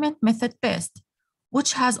deployment method-based,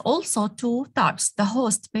 which has also two types, the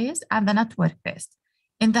host-based and the network-based.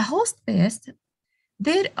 In the host-based,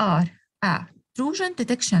 there are a intrusion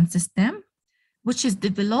detection system, which is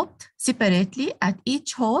developed separately at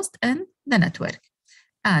each host in the network.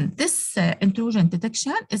 And this intrusion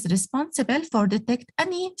detection is responsible for detect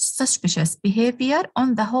any suspicious behavior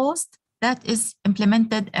on the host that is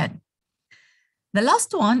implemented in. The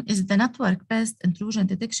last one is the network-based intrusion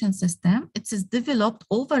detection system. It is developed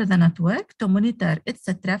over the network to monitor its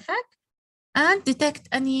traffic and detect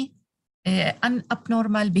any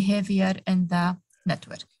abnormal behavior in the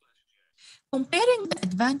network. Comparing the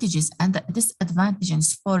advantages and the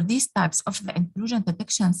disadvantages for these types of the intrusion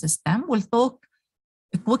detection system, we'll talk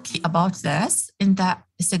quickly about this. In the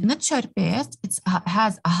signature-based, it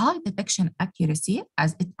has a high detection accuracy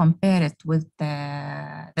as it compared with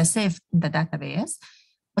the saved in the database.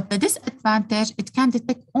 But the disadvantage, it can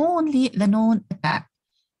detect only the known attack.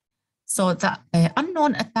 So the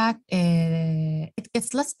unknown attack, it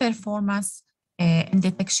gets less performance in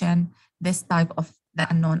detection, this type of the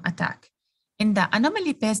unknown attack. In the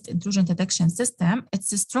anomaly-based intrusion detection system,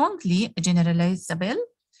 it's strongly generalizable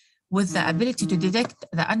with the ability to detect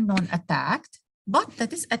the unknown attack, but the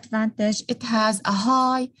disadvantage, it has a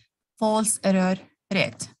high false error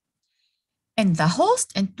rate. In the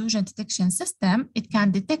host intrusion detection system, it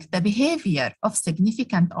can detect the behavior of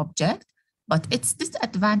significant object, but its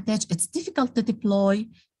disadvantage, it's difficult to deploy,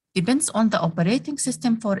 depends on the operating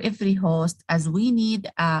system for every host, as we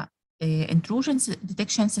need a intrusion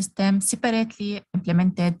detection system separately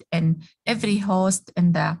implemented in every host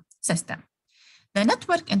in the system. The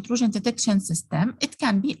network intrusion detection system, it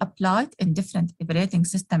can be applied in different operating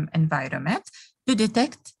system environments to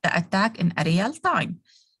detect the attack in a real time,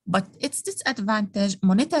 but its disadvantage,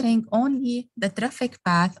 monitoring only the traffic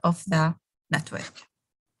path of the network.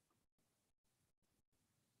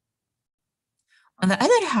 On the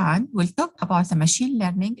other hand, we'll talk about the machine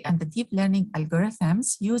learning and the deep learning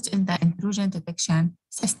algorithms used in the intrusion detection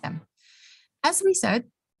system. As we said,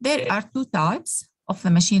 there are two types of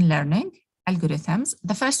the machine learning algorithms.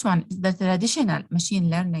 The first one is the traditional machine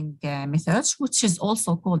learning methods, which is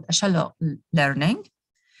also called a shallow learning.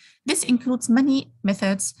 This includes many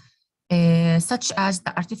methods such as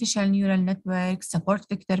the artificial neural network, support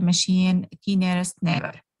vector machine, key nearest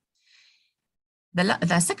neighbor.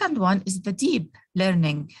 The second one is the deep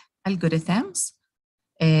learning algorithms,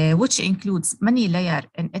 which includes many layers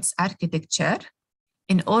in its architecture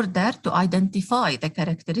in order to identify the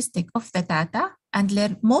characteristic of the data and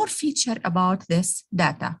learn more feature about this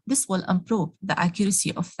data. This will improve the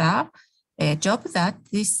accuracy of the job that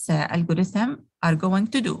this algorithm are going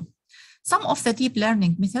to do. Some of the deep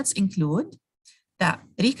learning methods include the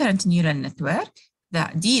recurrent neural network,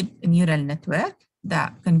 the deep neural network,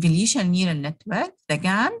 the convolutional neural network, the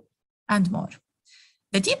GAN, and more.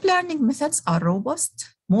 The deep learning methods are robust,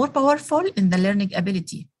 more powerful in the learning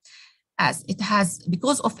ability, as it has,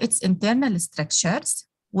 because of its internal structures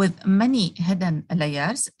with many hidden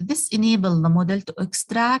layers, this enables the model to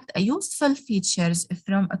extract useful features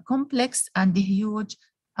from a complex and huge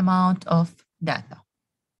amount of data.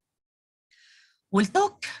 We'll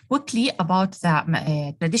talk quickly about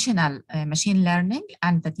the traditional machine learning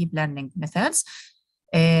and the deep learning methods.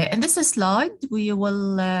 In this slide, we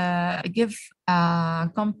will give a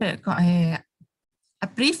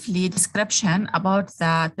briefly description about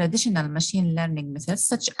the traditional machine learning methods,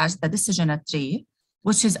 such as the decision tree,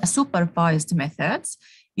 which is a supervised method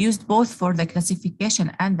used both for the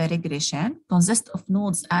classification and the regression, consists of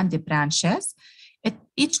nodes and the branches.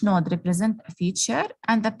 Each node represents a feature,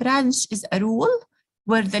 and the branch is a rule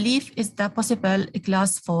where the leaf is the possible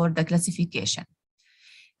class for the classification.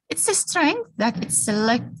 It's a strength that it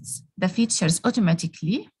selects the features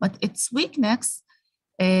automatically, but its weakness,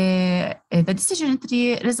 the decision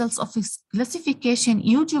tree results of its classification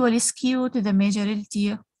usually skew to the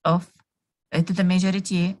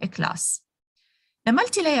majority class. The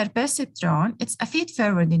multi-layer perceptron, it's a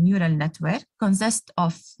feed-forward neural network, consists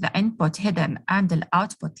of the input hidden and the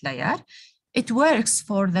output layer. It works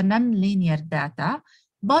for the non-linear data,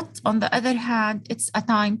 but on the other hand, it's a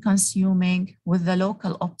time-consuming with the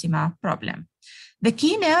local optima problem. The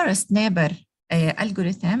key nearest neighbor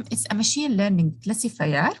algorithm is a machine learning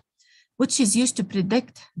classifier, which is used to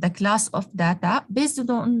predict the class of data based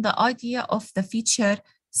on the idea of the feature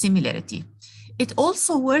similarity. It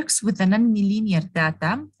also works with the non-linear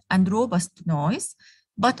data and robust noise,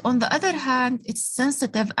 but on the other hand, it's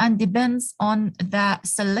sensitive and depends on the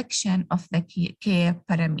selection of the K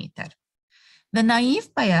parameter. The naive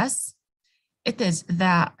bias, it is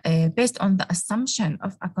based on the assumption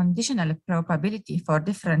of a conditional probability for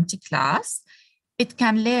different class. It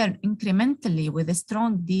can learn incrementally with a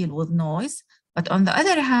strong deal with noise, but on the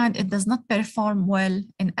other hand, it does not perform well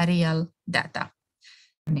in a real data.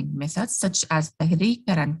 Methods such as the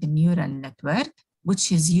recurrent neural network,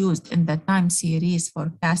 which is used in the time series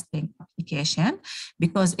forecasting application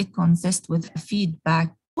because it consists with a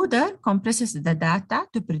feedback decoder, compresses the data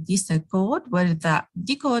to produce a code where the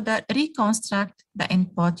decoder reconstructs the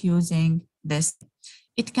input using this.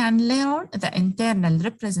 It can learn the internal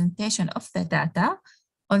representation of the data.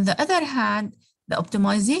 On the other hand, the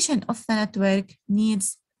optimization of the network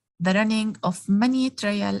needs the running of many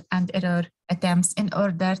trial and error attempts in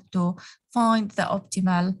order to find the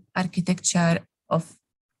optimal architecture of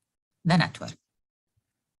the network.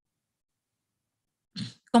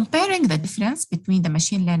 Comparing the difference between the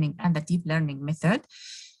machine learning and the deep learning method,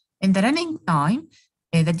 in the running time,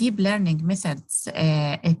 the deep learning methods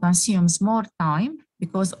it consumes more time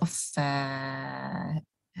because of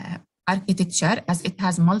architecture, as it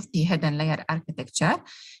has multi-hidden layer architecture.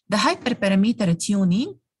 The hyperparameter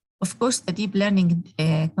tuning, of course, the deep learning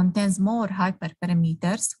contains more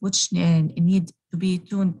hyperparameters which need to be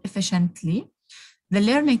tuned efficiently. The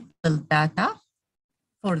learning data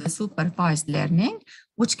for the supervised learning,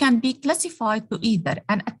 which can be classified to either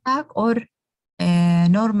an attack or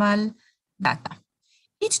normal data.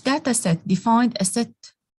 Each data set defined a set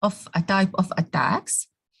of a type of attacks.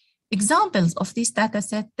 Examples of this data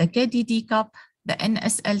set, the KDD cup, the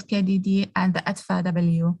NSL KDD, and the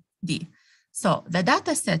ATFA-WD. So the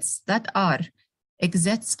data sets that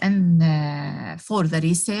exists for the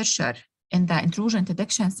researcher in the intrusion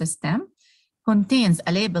detection system contains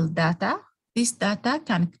a labeled data. This data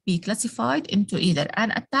can be classified into either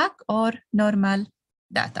an attack or normal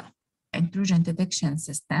data. Intrusion detection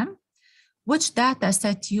system, which data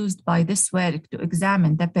set used by this work to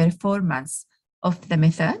examine the performance of the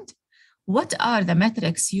method, what are the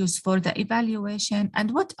metrics used for the evaluation,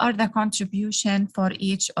 and what are the contribution for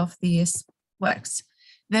each of these works.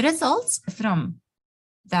 The results from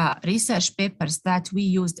the research papers that we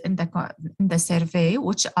used in the survey,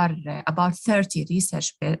 which are about 30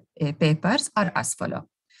 research papers, are as follows.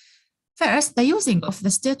 First, the using of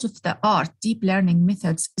the state-of-the-art deep learning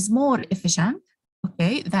methods is more efficient,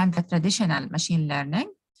 than the traditional machine learning.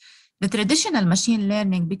 The traditional machine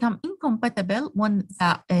learning becomes incompatible when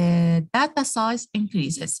the data size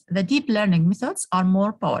increases. The deep learning methods are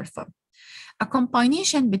more powerful. A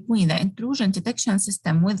combination between the intrusion detection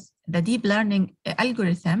system with the deep learning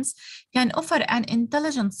algorithms can offer an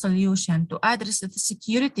intelligent solution to address the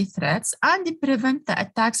security threats and prevent the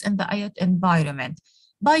attacks in the IoT environment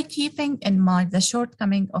by keeping in mind the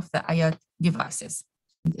shortcoming of the IoT devices.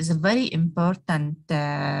 It is a very important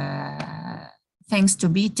things to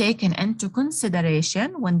be taken into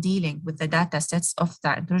consideration when dealing with the data sets of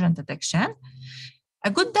the intrusion detection.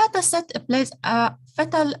 A good data set plays a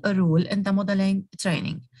vital role in the modeling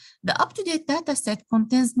training. The up-to-date data set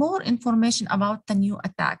contains more information about the new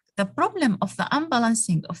attack. The problem of the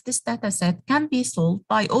unbalancing of this data set can be solved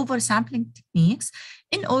by oversampling techniques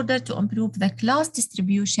in order to improve the class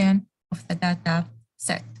distribution of the data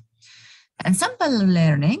set. Ensemble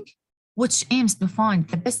learning, which aims to find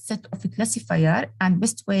the best set of a classifier and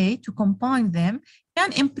best way to combine them,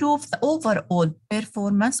 can improve the overall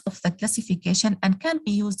performance of the classification and can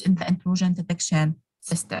be used in the intrusion detection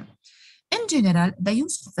system. In general, the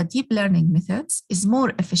use of the deep learning methods is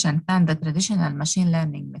more efficient than the traditional machine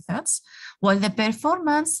learning methods, while the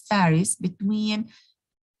performance varies between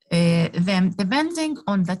them depending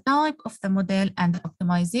on the type of the model and the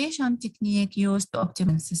optimization technique used to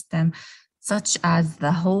optimize the system. such as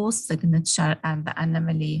the host signature and the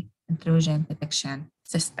anomaly intrusion detection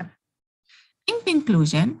system. In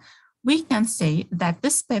conclusion, we can say that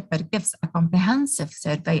this paper gives a comprehensive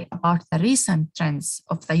survey about the recent trends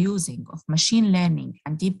of the using of machine learning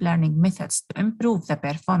and deep learning methods to improve the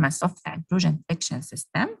performance of the intrusion detection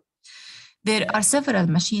system. There are several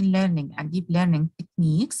machine learning and deep learning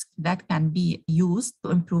techniques that can be used to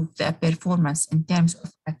improve the performance in terms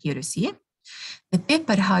of accuracy. The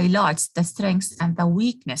paper highlights the strengths and the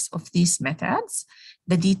weakness of these methods.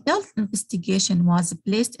 The detailed investigation was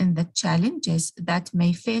placed in the challenges that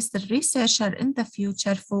may face the researcher in the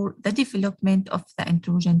future for the development of the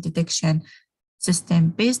intrusion detection system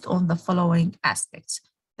based on the following aspects: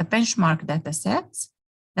 the benchmark datasets,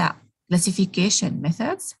 the classification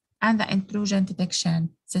methods, and the intrusion detection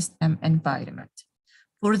system environment.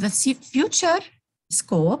 For the future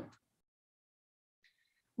scope,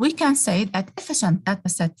 we can say that efficient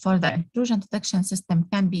dataset for the intrusion detection system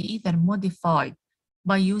can be either modified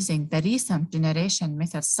by using the recent generation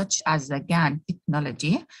methods such as the GAN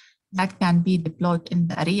technology that can be deployed in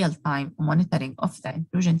the real-time monitoring of the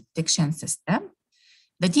intrusion detection system.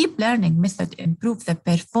 The deep learning method improves the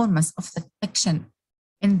performance of the detection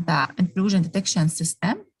in the intrusion detection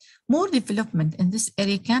system. More development in this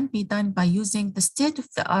area can be done by using the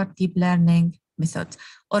state-of-the-art deep learning method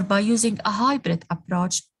or by using a hybrid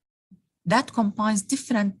approach that combines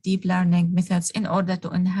different deep learning methods in order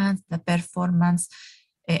to enhance the performance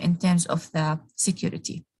in terms of the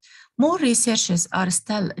security. More researchers are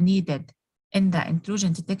still needed in the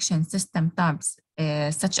intrusion detection system types,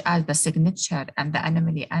 such as the signature and the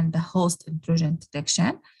anomaly and the host intrusion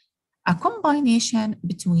detection. A combination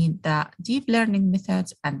between the deep learning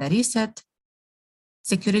methods and the recent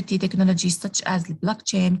security technologies such as the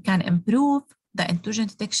blockchain can improve the intrusion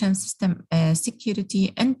detection system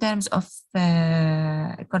security in terms of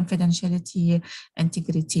confidentiality,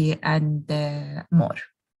 integrity, and more.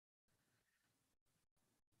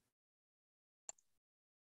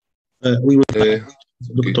 We will thank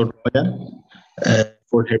Dr. Roya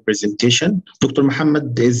for her presentation. Dr.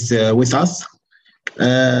 Muhammad is with us.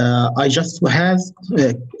 I just have,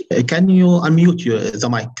 can you unmute the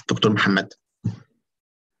mic, Dr. Muhammad?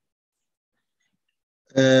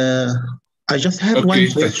 I just have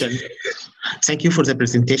one question. Thank you for the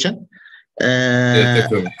presentation.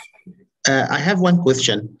 I have one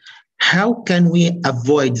question. How can we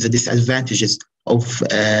avoid the disadvantages of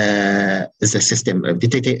the system?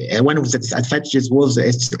 One of the disadvantages was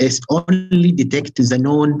it's only detect the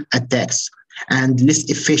known attacks and less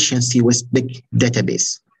efficiency with big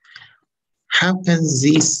database. How can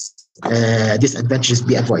these disadvantages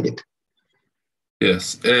be avoided?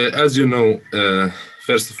 Yes, as you know,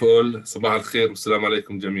 first of all, صباح الخير والسلام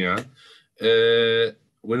عليكم جميعا.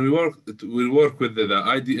 When we work with the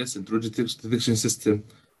IDS, intrusion detection system,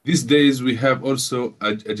 these days we have also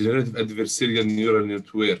a generative adversarial neural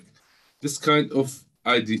network. This kind of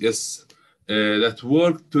IDS that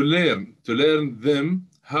work to learn them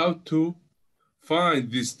how to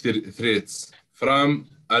find these threats from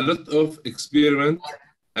a lot of experiment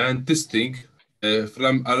and testing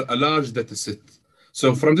from a large data set.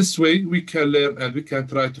 So from this way, we can learn and we can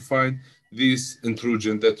try to find these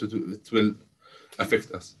intrusion that it will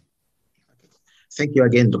affect us. Thank you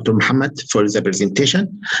again, Dr. Muhammad, for the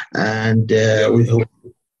presentation. And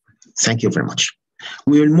thank you very much.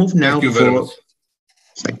 We will move now. Thank you very much.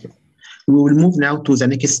 Thank you. We will move now to the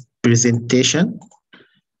next presentation,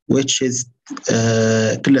 which is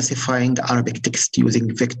classifying Arabic text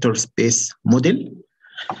using vector space model.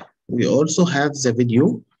 We also have the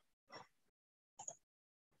video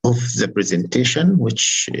of the presentation,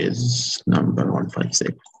 which is number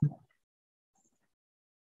 156.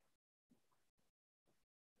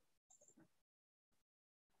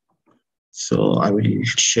 So I will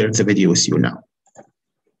share the video with you now.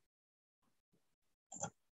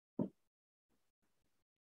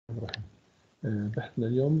 بحثنا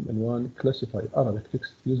اليوم عنوان Classify Arabic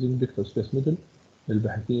Text Using Vector Space Model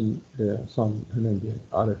للباحثين عصام هنندي،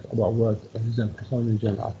 عارف أبو عواد، حزام حصان من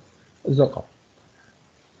جامعة الزرقاء.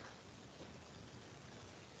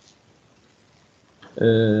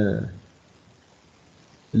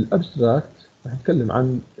 الأبستراكت راح نتكلم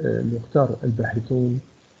عن مختار الباحثون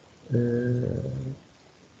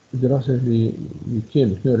دراسة ل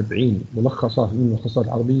 242 ملخصات من الملخصات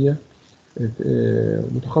العربية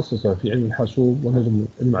متخصصة في علم الحاسوب ونظم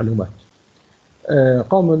المعلومات.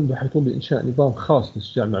 قام الباحثون بإنشاء نظام خاص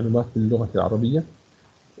لاسترجاع المعلومات باللغة العربية،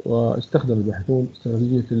 واستخدم الباحثون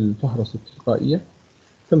استراتيجية الفهرسة التلقائية.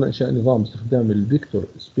 تم إنشاء نظام باستخدام الفيكتور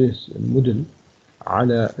سبيس موديل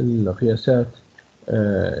على القياسات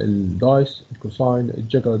الدايس، الكوساين،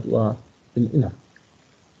 الجاكارد الانر،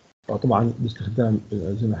 وطبعا باستخدام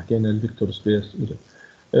زي ما حكينا الفيكتور سبيس موديل.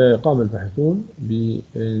 قام الباحثون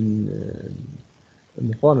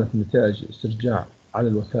بمقارنة نتائج استرجاع على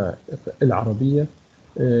الوثائق العربية.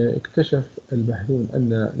 اكتشف الباحثون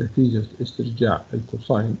أن نتيجة استرجاع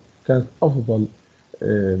الكوساين كانت أفضل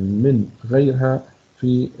من غيرها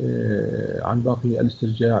في عن باقي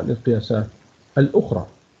الاسترجاع للقياسات الأخرى.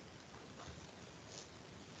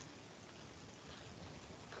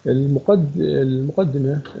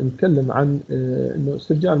 المقدمة نتكلم عن أنه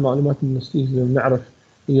استرجاع المعلومات النصية زي ما نعرف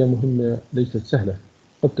هي مهمة ليست سهلة.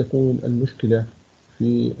 قد تكون المشكلة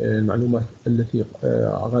في المعلومات التي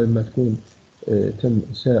غالبا ما تكون تم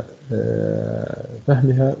إساءة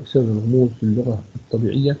فهمها بسبب الغموض في اللغة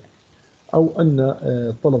الطبيعية، أو أن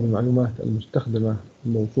طلب المعلومات المستخدمة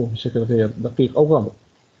موصوف بشكل غير دقيق أو غامض.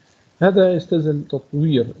 هذا يستلزم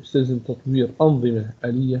تطوير أنظمة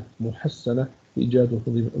آلية محسنة لإيجاد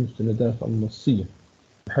وتنظيم المستندات النصية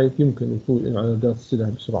بحيث يمكن الوصول إلى معلومات الصلة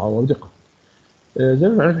بسرعة ودقة. زي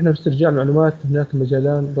ما نعرف احنا في استرجاع المعلومات هناك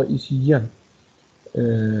مجالان رئيسيان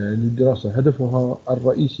للدراسة، هدفها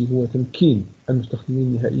الرئيسي هو تمكين المستخدمين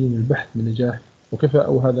النهائيين من البحث بنجاح وكفاءة،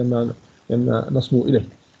 وهذا ما نصبو إليه.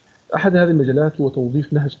 أحد هذه المجالات هو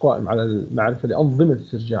توظيف نهج قائم على المعرفة لأنظمة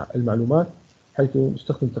استرجاع المعلومات حيث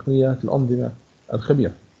نستخدم تقنيات الأنظمة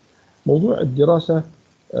الخبيرة. موضوع الدراسات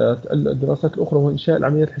الأخرى هو إنشاء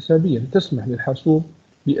العمليات الحسابية لتسمح للحاسوب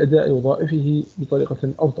بأداء وظائفه بطريقة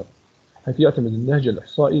أفضل، حيث يعتمد النهج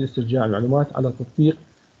الإحصائي لاسترجاع المعلومات على تطبيق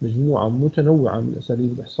مجموعة متنوعة من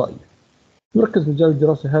الأساليب الإحصائية. يركز مجال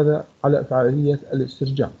الدراسة هذا على فعالية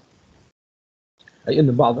الاسترجاع، أي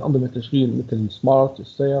أن بعض أنظمة التشغيل مثل سمارت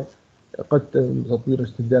السير قد تطوير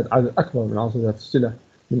استعداد عدد أكبر من عناصر الصلة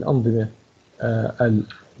من أنظمة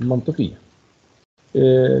المنطقية.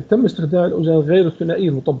 تم استخدام الأوزان غير الثنائية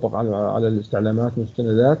المطبقة على الاستعلامات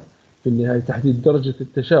والمستندات في النهاية تحديد درجة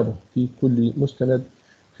التشابه في كل مستند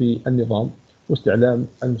في النظام واستعلام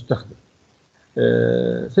المستخدم.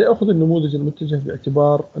 سيأخذ النموذج المتجه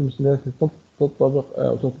باعتبار المستندات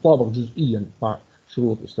تتطابق جزئيا مع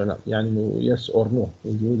شروط الاستعلام، يعني انه yes or no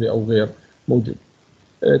موجودة أو غير موجود.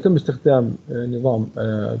 تم استخدام نظام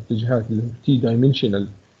اتجاهات اللي هو T-dimensional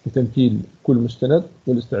لتمثيل كل مستند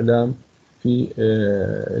والاستعلام في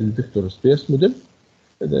الفيكتور سبيس موديل،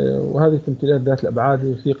 وهذه التمثيلات ذات الأبعاد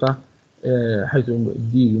الوثيقة حيث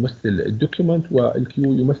الدي يمثل الدوكيومنت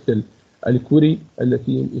والكيو يمثل الكوري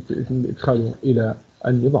التي يتم إدخاله إلى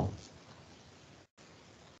النظام.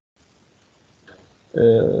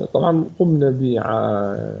 طبعا قمنا ب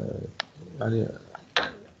يعني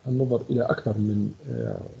النظر إلى أكثر من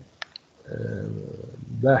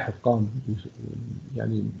باحث قام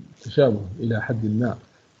يعني تشابه إلى حد ما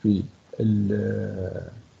في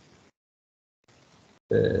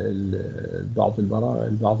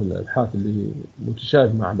بعض الأبحاث اللي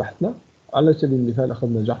متشابه مع بحثنا. على سبيل المثال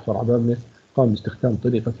أخذنا جعفر عبابنة قام باستخدام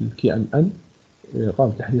طريقة KNN، قام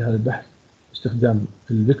بتحليل هذا البحث باستخدام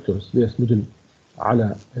الفيكتور سبيس موديل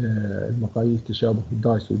على المقاييس تشابه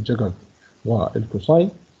الدايس والجاجر والكوساين.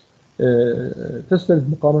 تستند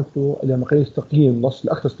مقارنته إلى مقاييس تقييم النص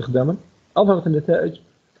الأكثر استخداما. أظهرت النتائج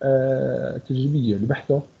التجريبية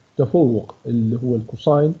لبحثه تفوق اللي هو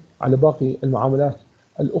الكوساين على باقي المعاملات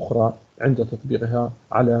الأخرى عند تطبيقها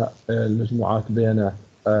على مجموعات البيانات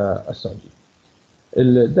السعودية.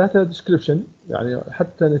 الداتا ديسكريبشن يعني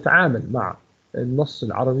حتى نتعامل مع النص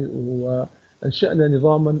العربي، وأنشأنا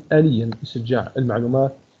نظاما آليا لاسترجاع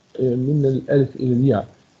المعلومات من الألف إلى الياء.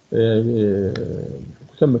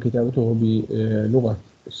 تم كتابته بلغة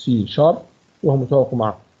C#، وهو متوافق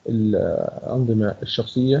مع الأنظمة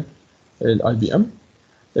الشخصية IBM.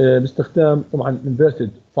 باستخدام طبعا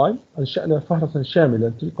inverted file أنشأنا فهرسا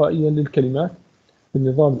شاملا تلقائيا للكلمات. في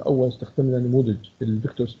النظام الأول استخدمنا نموذج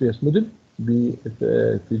الفيكتور سبيس موديل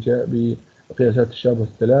بقياسات التشابه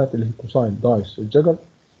الثلاث اللي هي كوساين دايس والجاجر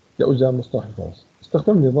لأوزان مصطلح الفرص.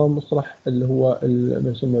 استخدمنا نظام مصطلح اللي هو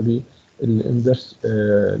ما يسمى بالانفرس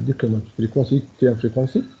ديكريمنت فريكونسي تيرم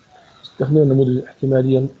فريكونسي. استخدمنا نموذج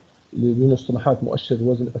احتماليا لمصطلحات مؤشر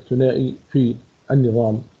الوزن الثنائي في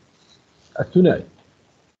النظام الثنائي.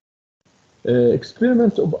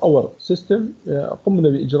 experiment of our system قمنا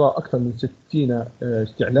بإجراء أكثر من 60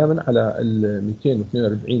 استعلاما على ال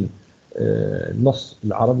 242 النص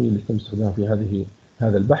العربي اللي تم استخدامه في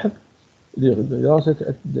هذا البحث لدراسة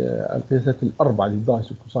القياسات الأربعة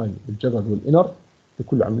للدايس والكوساين والجاجر والإنر في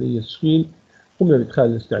كل عملية تشغيل. قمنا بإدخال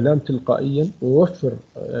الاستعلام تلقائيا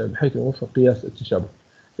بحيث يوفر قياس التشابه.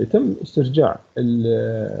 يتم استرجاع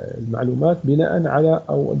المعلومات بناء على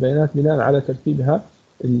أو البيانات بناء على ترتيبها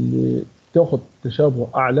اللي تأخذ تشابه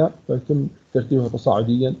أعلى، فيتم ترتيبها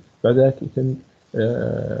تصاعديا. بعد ذلك يتم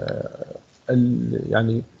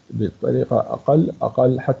يعني بطريقة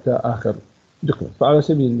أقل حتى آخر دوكيمنت. فعلى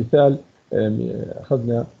سبيل المثال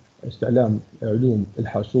أخذنا استعلام علوم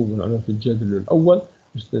الحاسوب ومعلومات الجدول الأول،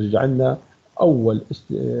 استرجع لنا أول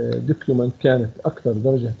دوكيمنت كانت أكثر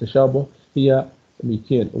درجة تشابه هي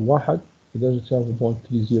 201 درجة تشابه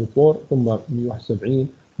 0.304، ثم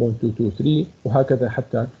 171.223، وهكذا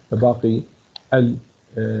حتى باقي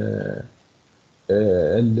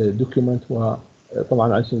الدوكيمنت.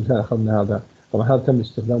 وطبعا على سبيل المثال أخذنا هذا، طبعا هذا تم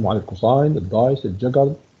استخدامه على الكوساين، الدايس،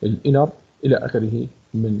 الجقر، الإنر إلى آخره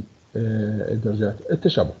من درجات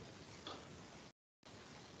التشابه.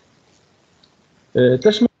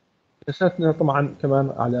 تشمل قياساتنا طبعا كمان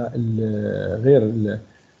على غير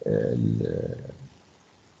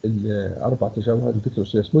الأربع تشابهات الفيكتور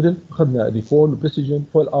سبيس موديل. أخذنا ريكول، بريسيجن،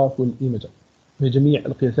 فول أوت، والإيمجر، هي جميع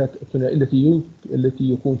القياسات الثنائية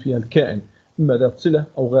التي يكون فيها الكائن إما ذات صلة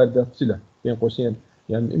أو غير ذات صلة، بين قوسين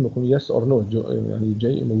يعني إما يكون يس أو نو، يعني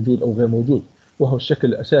جاي موجود أو غير موجود، وهو الشكل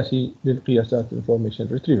الأساسي للقياسات الانفورميشن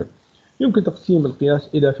ريتريفر. يمكن تقسيم القياس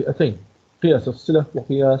إلى فئتين: قياس الصلة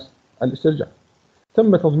وقياس الاسترجاع.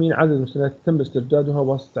 تم تضمين عدد المستندات تم استردادها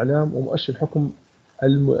واستعلام ومؤشر حكم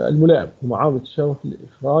الملائم ومعاول التشابه في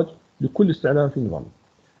الإخراج لكل استعلام في النظام.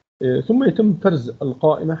 ثم يتم فرز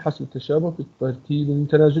القائمة حسب التشابه بترتيب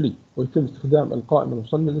تنازلي، ويتم استخدام القائمة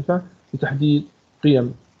المصنفة لتحديد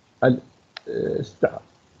قيم الاستعارة.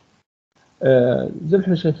 زي ما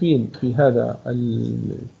احنا شايفين في هذا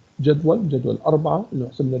الجدول، جدول 4 اللي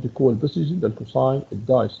حسبنا الريكول، بريسيجن، الكوساين،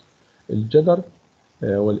 الدايس، الجدر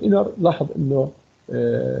والإنر. لاحظ انه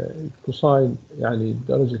الكوساين يعني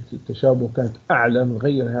درجة التشابه كانت أعلى من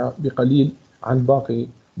غيرها بقليل عن باقي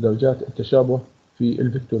درجات التشابه في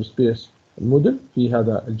الفيكتور سبيس موديل في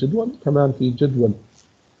هذا الجدول. كمان في الجدول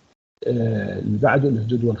اللي بعده اللي في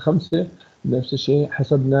جدول 5 نفس الشيء،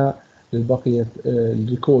 حسبنا لبقية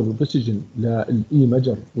الريكول والبريسيجن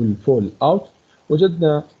للإيمجر والفول أوت،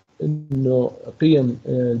 وجدنا إنه قيم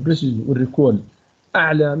البريسيجن والريكول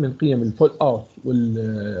أعلى من قيم الفول أوت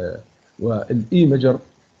والإيمجر،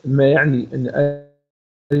 ما يعني أن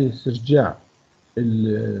أي استرجاع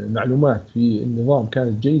المعلومات في النظام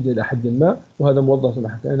كانت جيدة إلى حد ما، وهذا موضح زي ما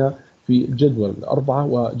حكينا في جدول 4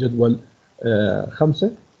 وجدول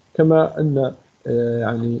 5. كما أن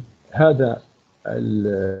يعني هذا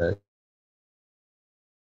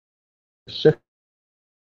الشكل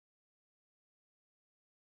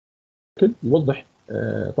يوضح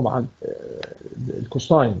طبعا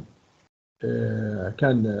الكوساين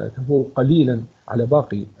كان تفوق قليلا على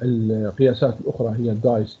باقي القياسات الأخرى هي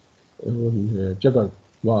الدايس والجقر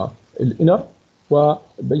والإنر،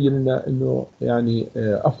 وبين لنا أنه يعني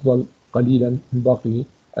أفضل قليلا من باقي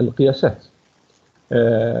القياسات.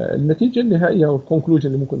 النتيجة النهائية والكونكلوجن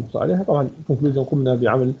اللي ممكن نحصل عليها، طبعا الكونكلوجن قمنا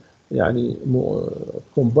بعمل يعني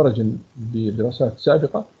كومبارجن بدراسات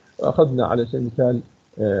سابقة. أخذنا على سبيل المثال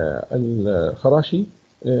الخراشي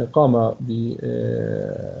قام ب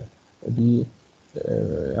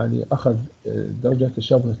يعني أخذ درجات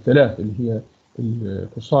التشابه الثلاث اللي هي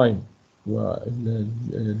الكوساين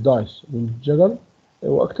والدايس والجقر،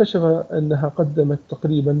 واكتشف أنها قدمت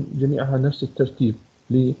تقريبا جميعها نفس الترتيب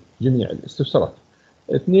لجميع الاستفسارات.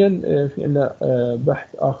 اثنين، في عندنا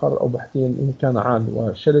بحث آخر أو بحثين كان عان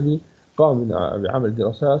وشلبي قام بعمل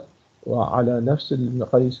دراسات وعلى نفس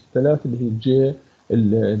المقاييس الثلاث اللي هي الجي،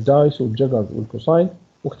 الدايس والجقر والكوساين،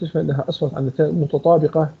 واكتشف أنها أسفرت عن نتائج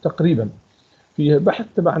متطابقة تقريبا. في بحث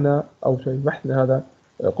تبعنا أو في بحثنا هذا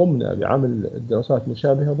قمنا بعمل دراسات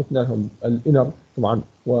مشابهة، ضفنا لهم الإنر طبعا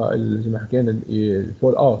وزي ما حكينا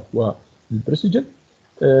الفول أوت والبريسيجن.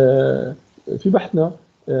 في بحثنا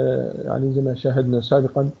يعني زي ما شاهدنا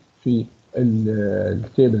سابقا في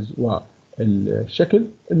التيبلز والشكل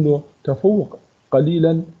انه تفوق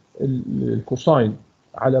قليلا الكوساين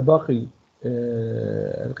على باقي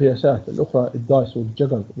القياسات الاخرى الدايس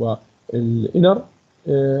والجقر والانر،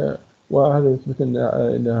 وهذا يثبت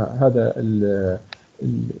ان هذا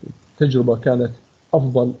التجربه كانت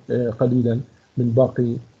افضل قليلا من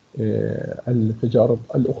باقي التجارب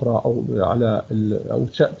الاخرى، او على او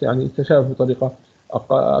يعني تشابه بطريقه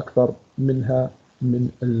اكثر منها من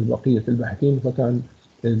بقيه الباحثين، فكان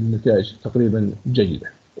النتائج تقريبا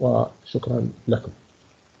جيده. وشكرا لكم.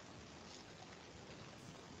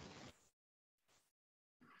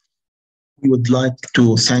 We would like to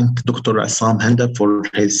thank Dr. Assam Handa for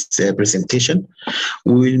his presentation.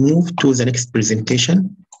 We will move to the next presentation,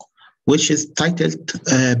 which is titled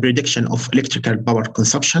Prediction of Electrical Power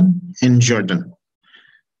Consumption in Jordan.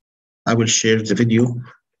 I will share the video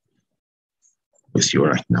with you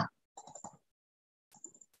right now.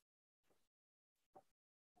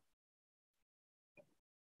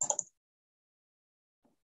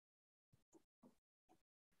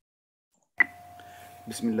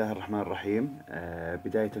 بسم الله الرحمن الرحيم.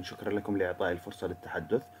 بداية شكرا لكم لإعطائي الفرصة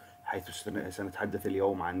للتحدث، حيث سنتحدث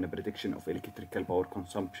اليوم عن Prediction of Electrical Power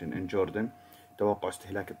Consumption in Jordan، توقع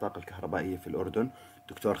استهلاك الطاقة الكهربائية في الأردن.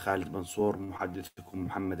 دكتور خالد منصور، محدثكم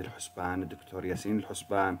محمد الحسبان، الدكتور ياسين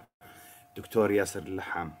الحسبان، دكتور ياسر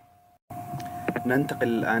اللحام. ننتقل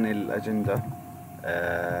الآن إلى الأجندة.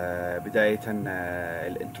 بداية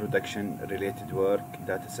Introduction, Related Work,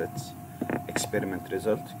 Data Sets, Experiment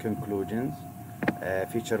Result, Conclusions,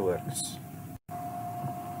 Feature Works.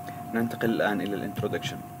 ننتقل الآن إلى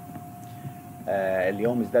الانترودكشن.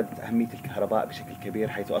 اليوم ازدادت أهمية الكهرباء بشكل كبير،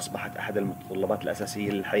 حيث أصبحت أحد المتطلبات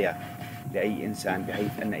الأساسية للحياة لأي إنسان،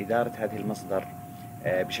 بحيث أن إدارة هذه المصدر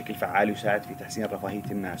بشكل فعال يساعد في تحسين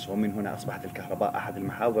رفاهية الناس. ومن هنا أصبحت الكهرباء أحد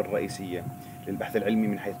المحاور الرئيسية للبحث العلمي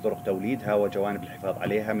من حيث طرق توليدها وجوانب الحفاظ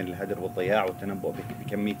عليها من الهدر والضياع والتنبؤ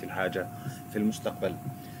بكمية الحاجة في المستقبل.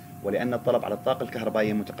 ولأن الطلب على الطاقة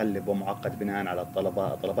الكهربائية متقلب ومعقد بناء على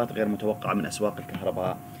طلبات غير متوقعة من أسواق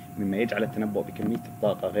الكهرباء، مما يجعل التنبؤ بكمية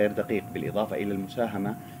الطاقة غير دقيق، بالإضافة إلى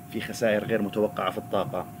المساهمة في خسائر غير متوقعة في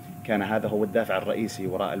الطاقة. كان هذا هو الدافع الرئيسي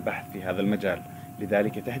وراء البحث في هذا المجال.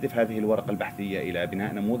 لذلك تهدف هذه الورقة البحثية إلى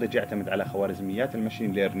بناء نموذج يعتمد على خوارزميات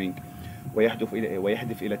الماشين ليرنينج،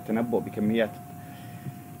 ويهدف إلى التنبؤ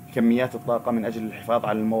بكميات الطاقة من أجل الحفاظ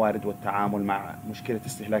على الموارد والتعامل مع مشكلة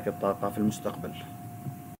استهلاك الطاقة في المستقبل.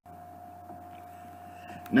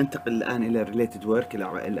 ننتقل الآن إلى Related Work،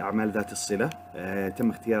 الأعمال ذات الصلة. تم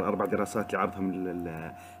اختيار 4 دراسات لعرضها من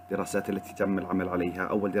الدراسات التي تم العمل عليها.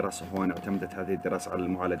 أول دراسة هون اعتمدت هذه الدراسة على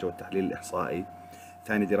المعالجة والتحليل الإحصائي.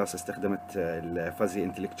 ثاني دراسة استخدمت الفازي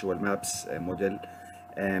انتلكتشوال مابس موديل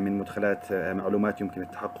من مدخلات معلومات يمكن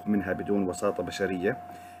التحقق منها بدون وساطة بشرية.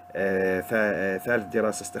 ثالث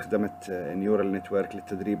دراسة استخدمت نيورال نتورك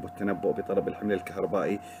للتدريب والتنبؤ بطلب الحمل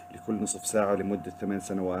الكهربائي لكل نصف ساعة لمدة 8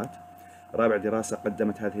 سنوات. رابع دراسة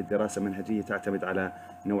قدمت هذه الدراسة منهجية تعتمد على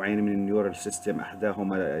نوعين من النيورال سيستم،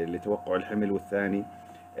 أحداهما لتوقع الحمل والثاني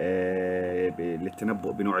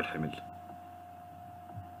للتنبؤ بنوع الحمل.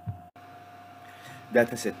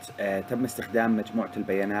 داتا سيت. تم استخدام مجموعة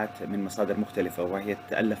البيانات من مصادر مختلفة، وهي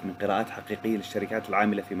تتألف من قراءات حقيقية للشركات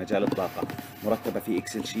العاملة في مجال الطاقة، مرتبة في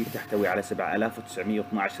إكسل شيت تحتوي على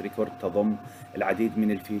 7912 ريكورد تضم العديد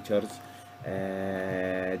من الفيتشرز.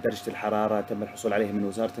 درجة الحرارة تم الحصول عليها من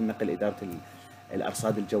وزارة النقل، إدارة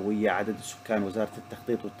الأرصاد الجوية، عدد السكان، وزارة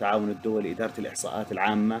التخطيط والتعاون الدولي، إدارة الإحصاءات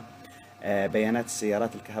العامة. بيانات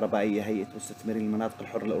السيارات الكهربائية، هيئة مستثمرين المناطق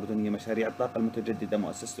الحرة الأردنية، مشاريع الطاقة المتجددة،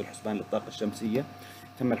 مؤسسة الحسبان للطاقة الشمسية.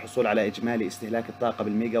 تم الحصول على إجمالي استهلاك الطاقة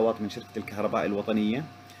بالميجا واط من شركة الكهرباء الوطنية،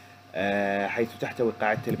 حيث تحتوي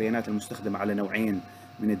قاعدة البيانات المستخدمة على نوعين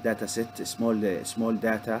من الداتا سيت. سمول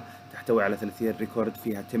داتا تحتوي على 30 ريكورد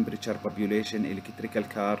فيها temperature, population, electrical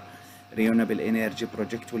car, renewable energy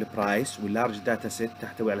project والبرايس. واللارج داتا سيت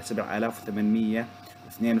تحتوي على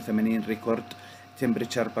 7882 ريكورد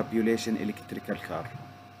temperature, population, electrical car.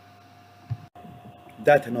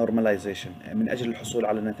 Data normalization. من أجل الحصول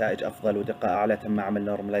على نتائج أفضل ودقة أعلى تم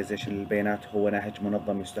عمل normalization للبيانات، هو ناهج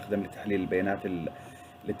منظم يستخدم لتحليل البيانات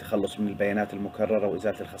للتخلص من البيانات المكررة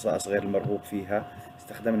وإزالة الخصائص غير المرغوب فيها.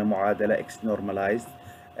 استخدمنا معادلة x normalized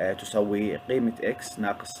تساوي قيمة x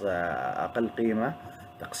ناقص أقل قيمة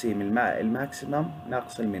تقسيم الماكسيمم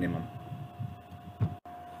ناقص المينيمم.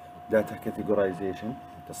 Data categorization.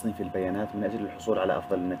 تصنيف البيانات. من أجل الحصول على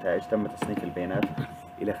أفضل النتائج تم تصنيف البيانات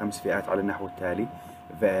إلى 5 فئات على النحو التالي: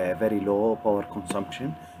 very low power consumption,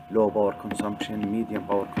 low power consumption, medium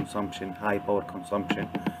power consumption, high power consumption,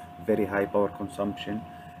 very high power consumption.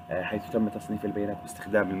 حيث تم تصنيف البيانات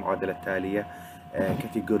باستخدام المعادلة التالية: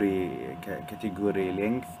 category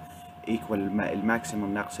length equal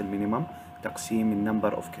الماكسيموم ناقص المينيمم تقسيم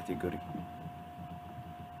number of category.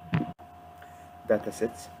 داتا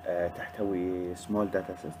سيتس. تحتوي small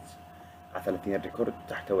data sets على 30 ريكورد،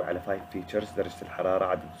 تحتوي على 5 features: درجة الحرارة،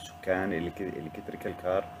 عدد السكان، electrical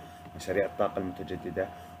car، مشاريع الطاقة المتجددة،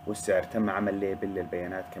 والسعر. تم عمل ليبل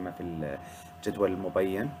للبيانات كما في الجدول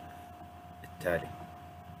المبين التالي.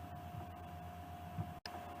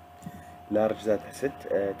 لارج داتا سيت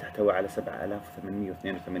تحتوي على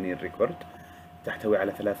 7882 ريكورد، تحتوي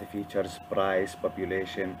على 3 features: برايس،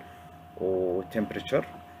 population، وتمبريتشر.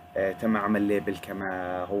 تم عمل ليبل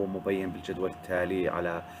كما هو مبين بالجدول التالي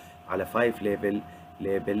على 5 ليبل: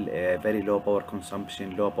 very low power consumption,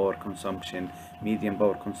 low power consumption, medium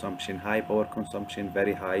power consumption, high power consumption,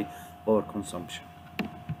 very high power consumption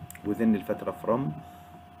within الفترة from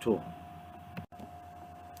to.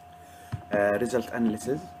 result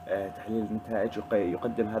analysis. تحليل النتائج.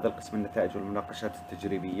 يقدم هذا القسم النتائج والمناقشات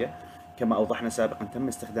التجريبية. كما أوضحنا سابقا تم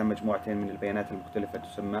استخدام مجموعتين من البيانات المختلفة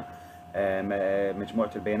تسمى مجموعة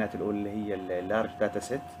البيانات الأولى اللي هي اللارج داتا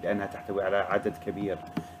سيت لأنها تحتوي على عدد كبير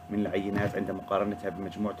من العينات عند مقارنتها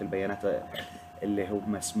بمجموعة البيانات اللي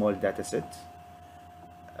هم سمول داتا سيت.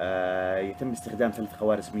 يتم استخدام 3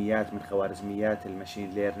 خوارزميات من خوارزميات الماشين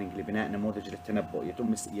ليرنينج لبناء نموذج للتنبؤ.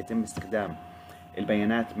 يتم استخدام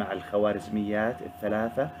البيانات مع الخوارزميات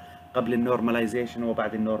الثلاثة قبل النورماليزيشن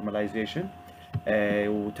وبعد النورماليزيشن.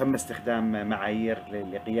 وتم استخدام معايير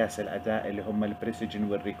لقياس الأداء اللي هم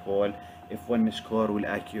البريسيجن والريكول F1 سكور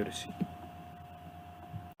والأكيورسي.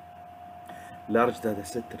 لارج داتا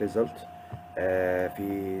سيت ريزلت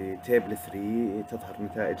في تيبل 3 تظهر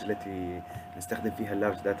نتائج التي نستخدم فيها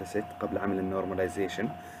اللارج داتا سيت قبل عمل النورماليزيشن،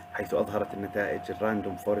 حيث أظهرت النتائج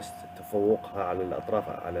الراندوم فورست تفوقها على الأطراف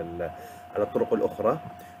على الطرق الأخرى،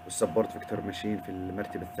 والسبورت فيكتور ماشين في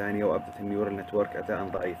المرتبة الثانية، وأبدت النيورال نتورك أداء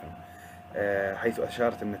ضعيفا. حيث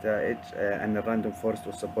أشارت النتائج أن الراندوم فورست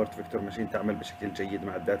والسبورت فيكتور ماشين تعمل بشكل جيد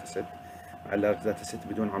مع الداتا سيت مع اللارج داتا سيت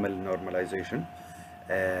بدون عمل النورماليزيشن.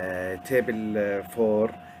 تيبل 4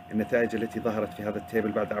 النتائج التي ظهرت في هذا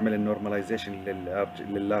التيبل بعد عمل النورماليزيشن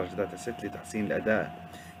لللارج داتا سيت لتحسين الأداء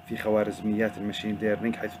في خوارزميات الماشين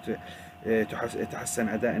ليرنينج، حيث تحسن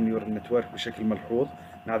أداء النيورال نتورك بشكل ملحوظ.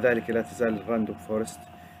 مع ذلك لا تزال الراندوم فورست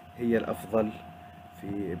هي الأفضل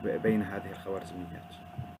بين هذه الخوارزميات.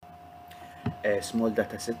 سمول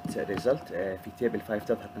داتا سيت ريزلت في تيبل 5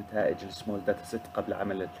 تظهر نتائج السمول داتا سيت قبل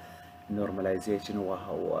عمل النورماليزيشن،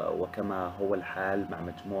 وكما هو الحال مع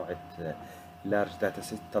مجموعة لارج داتا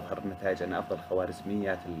سيت تظهر النتائج أن أفضل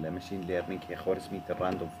خوارزميات الماشين ليرنينج هي خوارزمية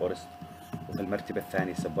الراندوم فورست، وفي المرتبة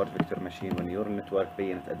الثانية سبورت فيكتور ماشين والنيورال نتورك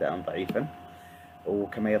بينت أداء ضعيفا.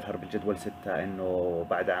 وكما يظهر بالجدول 6 أنه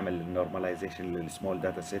بعد عمل النورماليزيشن للسمول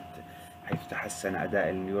داتا سيت حيث تحسن أداء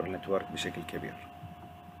النيورال نتورك بشكل كبير.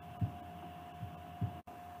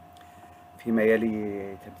 فيما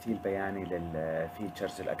يلي تمثيل بياني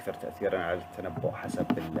للفيتشرز الأكثر تأثيرا على التنبؤ حسب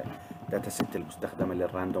الداتا سيت المستخدمة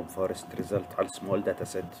للراندوم فورست ريزلت على السمول داتا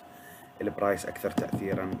سيت. البرايس أكثر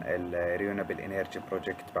تأثيرا، الريونابل انرجي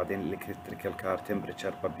بروجكت، بعدين الالكتريكال كار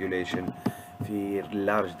تمبريتشر بوبيوليشن. في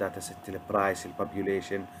اللارج داتا سيت البرايس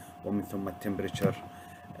البوبيوليشن ومن ثم التمبريتشر.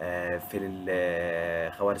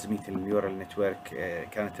 في خوارزمية النيورال نتورك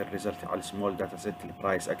كانت الريزلت على السمول داتا سيت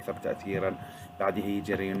البرايس أكثر تأثيرا، بعده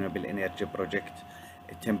يجي ريونابل انرجي بروجكت،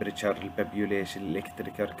 التمبريتشر البوبيوليشن،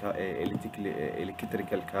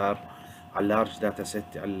 الالكتريكال كار. على اللارج داتا سيت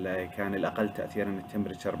كان الأقل تأثيرا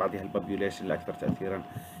التمبريتشر، بعدها البوبيوليشن الأكثر تأثيرا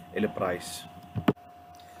البرايس.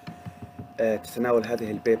 تتناول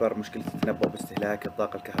هذه البيبر مشكلة التنبؤ باستهلاك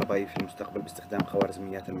الطاقة الكهربائية في المستقبل باستخدام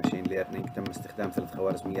خوارزميات الماشين ليرنينج. تم استخدام 3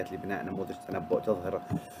 خوارزميات لبناء نموذج تنبؤ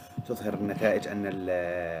تظهر النتائج أن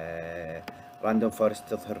الراندوم فورست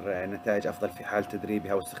تظهر نتائج أفضل في حال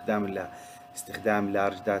تدريبها واستخدام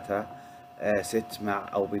لارج داتا سيت مع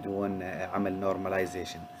أو بدون عمل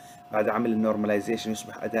نورماليزيشن. بعد عمل النورماليزيشن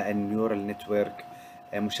يصبح أداء النيورال نتورك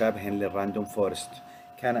مشابها للراندوم فورست.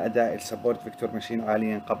 كان أداء السبورت فيكتور ماشين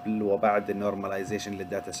عاليا قبل وبعد النورماليزيشن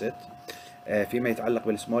للداتا سيت. فيما يتعلق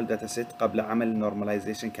بالسمول داتا سيت قبل عمل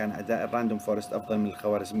النورماليزيشن كان أداء الراندوم فورست أفضل من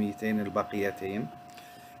الخوارزميتين الباقيتين،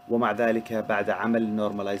 ومع ذلك بعد عمل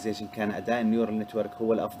النورماليزيشن كان أداء النيورال نتورك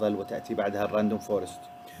هو الأفضل وتأتي بعدها الراندوم فورست.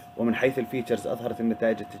 ومن حيث الفيتشرز أظهرت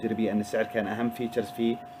النتائج التجريبية أن السعر كان أهم فيتشرز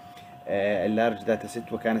في اللارج داتا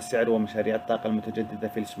سيت، وكان السعر ومشاريع الطاقة المتجددة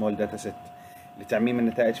في السمول داتا سيت. لتعميم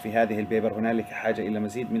النتائج في هذه البيبر هنالك حاجة إلى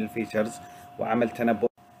مزيد من الفيتشرز وعمل تنبؤ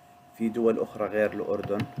في دول أخرى غير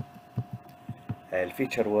الأردن.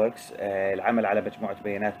 الفيتشر ووركس العمل على مجموعة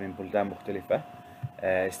بيانات من بلدان مختلفة،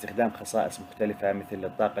 استخدام خصائص مختلفة مثل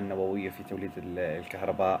الطاقة النووية في توليد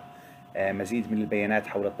الكهرباء، مزيد من البيانات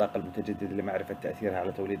حول الطاقة المتجددة لمعرفة تأثيرها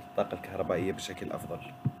على توليد الطاقة الكهربائية بشكل أفضل.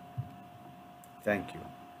 Thank you.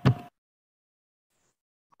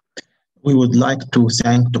 We would like to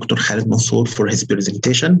thank Dr. Khalid Mansour for his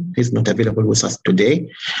presentation. He's not available with us today.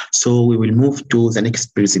 So we will move to the next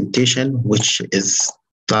presentation, which is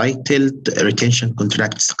titled Retention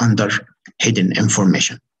Contracts Under Hidden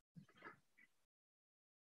Information.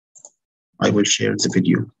 I will share the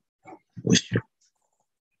video with you.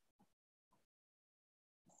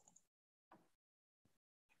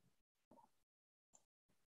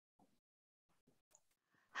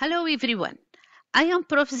 Hello everyone. I am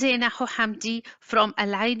Prof. Zeinaho Hamdi from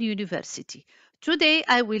Al Ain University. Today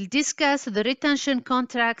I will discuss the retention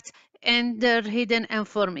contract under hidden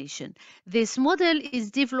information. This model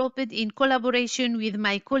is developed in collaboration with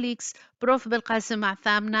my colleagues Prof. Belqasem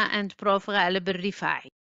Athamna and Prof. Ghalib Al-Rifai.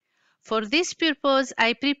 For this purpose,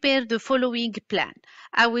 I prepared the following plan.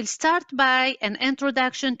 I will start by an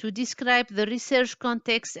introduction to describe the research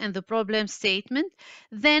context and the problem statement.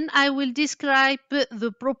 Then I will describe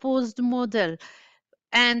the proposed model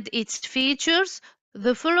and its features.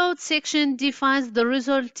 The followed section defines the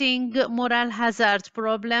resulting moral hazard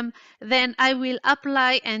problem. Then I will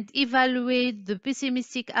apply and evaluate the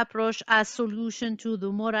pessimistic approach as solution to the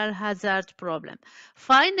moral hazard problem.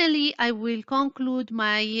 Finally, I will conclude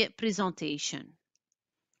my presentation.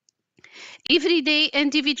 Every day,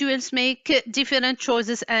 individuals make different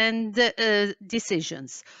choices and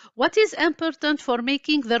decisions. What is important for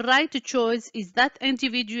making the right choice is that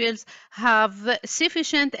individuals have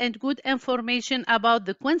sufficient and good information about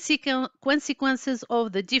the consequences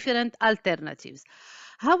of the different alternatives.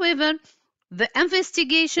 However, the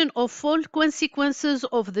investigation of full consequences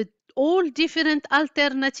of all different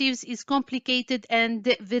alternatives is complicated and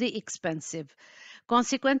very expensive.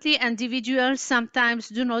 Consequently, individuals sometimes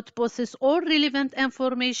do not possess all relevant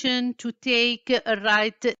information to take a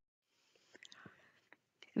right.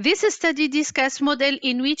 This study discusses model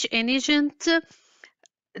in which an agent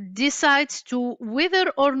decides to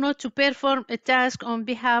whether or not to perform a task on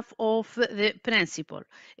behalf of the principal.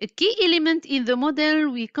 A key element in the model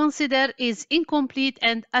we consider is incomplete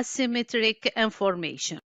and asymmetric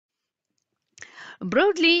information.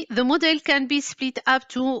 Broadly, the model can be split up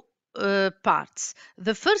to parts.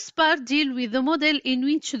 The first part deals with the model in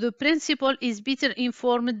which the principal is better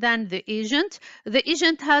informed than the agent. The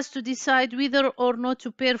agent has to decide whether or not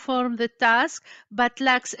to perform the task, but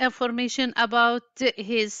lacks information about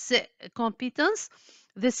his competence.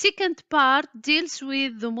 The second part deals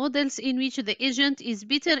with the models in which the agent is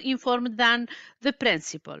better informed than the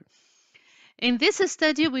principal. In this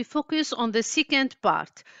study, we focus on the second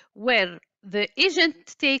part, where the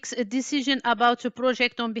agent takes a decision about a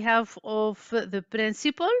project on behalf of the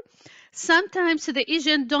principal. Sometimes the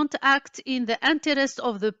agent don't act in the interest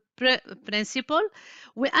of the principal.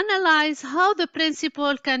 We analyze how the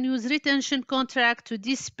principal can use retention contract to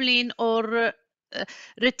discipline or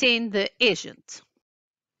retain the agent.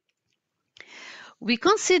 We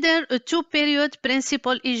consider a two-period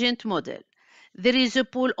principal-agent model. There is a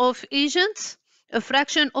pool of agents, a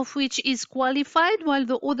fraction of which is qualified while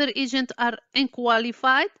the other agents are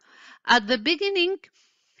unqualified. At the beginning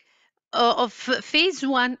of phase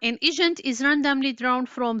 1, an agent is randomly drawn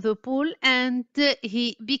from the pool and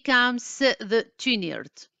he becomes the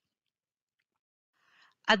tenured.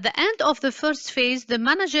 At the end of the first phase, the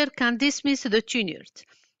manager can dismiss the tenured.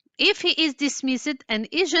 If he is dismissed, an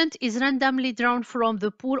agent is randomly drawn from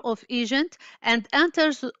the pool of agents and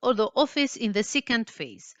enters the office in the second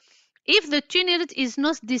phase. If the tenured is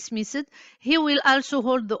not dismissed, he will also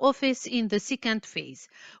hold the office in the second phase.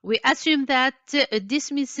 We assume that a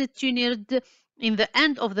dismissed tenured in the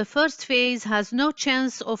end of the first phase has no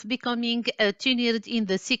chance of becoming a tenured in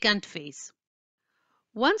the second phase.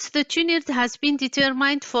 Once the tenured has been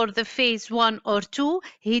determined for the phase 1 or 2,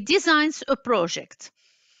 he designs a project.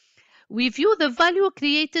 We view the value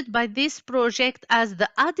created by this project as the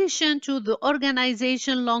addition to the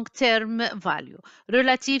organization long-term value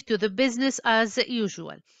relative to the business as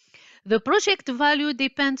usual. The project value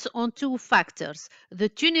depends on two factors, the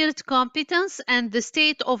tenured competence and the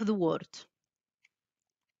state of the world.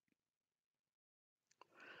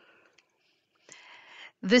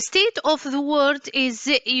 The state of the world is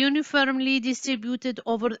uniformly distributed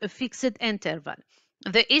over a fixed interval.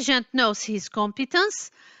 The agent knows his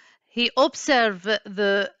competence. He observes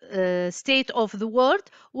the state of the world.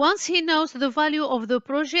 Once he knows the value of the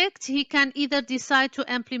project, he can either decide to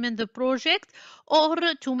implement the project or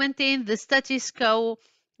to maintain the status quo,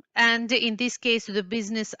 and in this case, the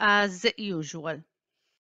business as usual.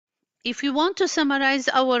 If we want to summarize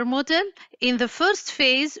our model, in the first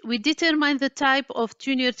phase, we determine the type of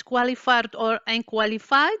tenured qualified or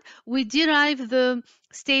unqualified. We derive the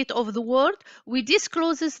state of the world. We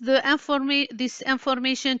disclose this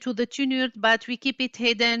information to the tenured, but we keep it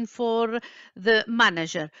hidden for the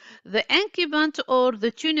manager. The incumbent or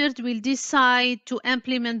the tenured will decide to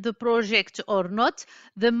implement the project or not.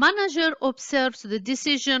 The manager observes the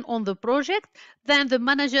decision on the project. Then the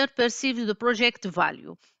manager perceives the project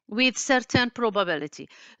value with certain probability.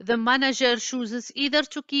 The manager chooses either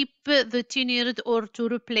to keep the tenured or to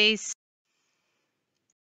replace.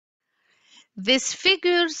 These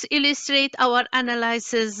figures illustrate our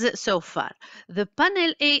analysis so far. The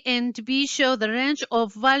panel A and B show the range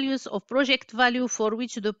of values of project value for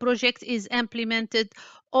which the project is implemented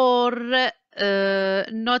or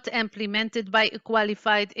not implemented by a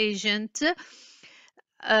qualified agent.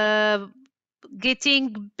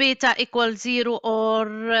 getting beta equals 0 or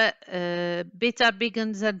beta bigger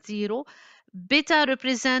than 0. Beta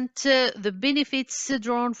represent the benefits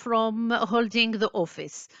drawn from holding the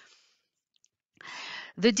office.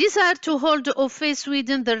 The desire to hold the office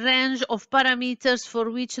within the range of parameters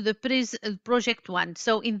for which the project wants.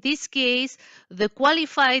 So in this case, the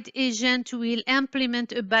qualified agent will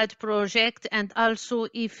implement a bad project, and also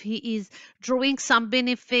if he is drawing some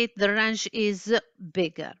benefit, the range is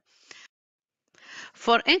bigger.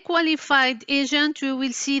 For unqualified agent, we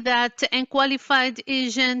will see that unqualified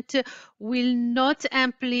agent will not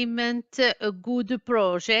implement a good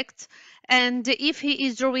project. And if he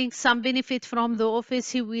is drawing some benefit from the office,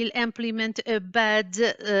 he will implement a bad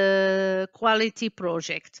quality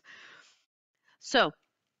project. So,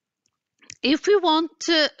 if we want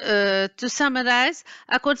to summarize,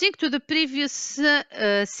 according to the previous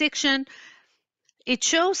section, it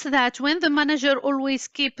shows that when the manager always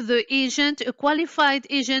keep the agent, a qualified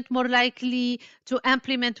agent more likely to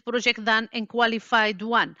implement project than a unqualified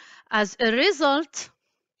one. As a result,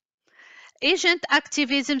 agent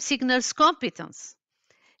activism signals competence.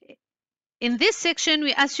 In this section,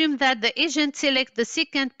 we assume that the agent select the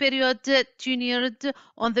second period tenured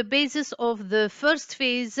on the basis of the first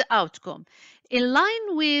phase outcome. In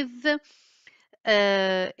line with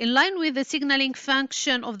the signaling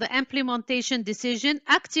function of the implementation decision,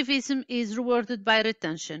 activism is rewarded by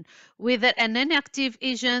retention, whether an inactive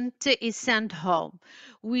agent is sent home.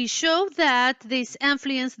 We show that this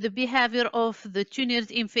influences the behavior of the tuners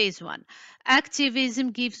in phase 1. Activism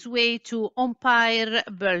gives way to empire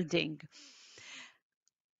building.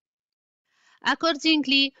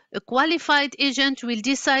 Accordingly, a qualified agent will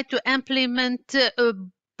decide to implement a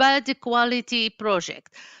bad quality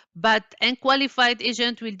project, but an unqualified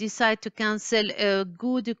agent will decide to cancel a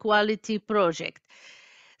good quality project.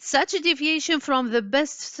 Such a deviation from the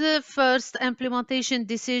best first implementation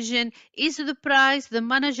decision is the price the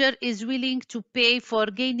manager is willing to pay for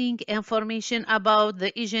gaining information about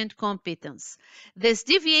the agent competence. This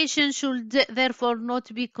deviation should therefore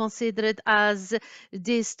not be considered as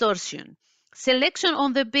distortion. Selection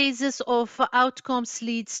on the basis of outcomes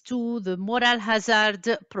leads to the moral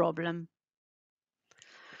hazard problem.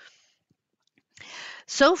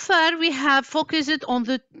 So far, we have focused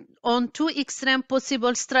on two extreme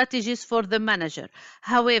possible strategies for the manager.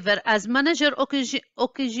 However, as manager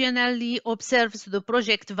occasionally observes the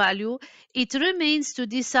project value, it remains to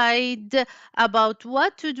decide about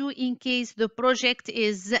what to do in case the project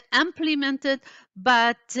is implemented,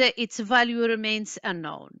 but its value remains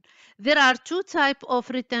unknown. There are two types of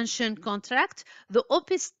retention contract. The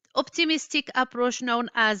optimistic approach known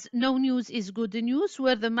as no news is good news,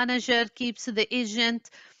 where the manager keeps the agent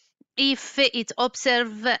if it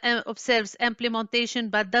observes implementation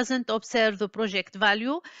but doesn't observe the project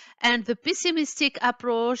value, and the pessimistic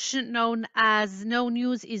approach known as no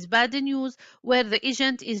news is bad news, where the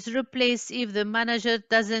agent is replaced if the manager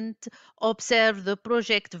doesn't observe the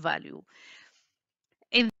project value.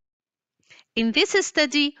 In this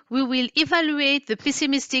study, we will evaluate the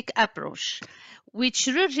pessimistic approach, which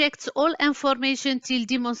rejects all information till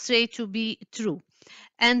demonstrated to be true.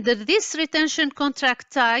 Under this retention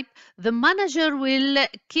contract type, the manager will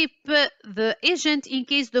keep the agent in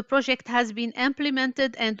case the project has been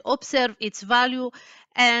implemented and observe its value,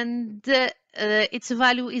 and its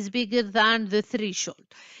value is bigger than the threshold.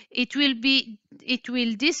 It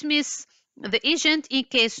will dismiss the agent in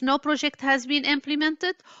case no project has been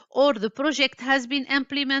implemented, or the project has been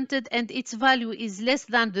implemented and its value is less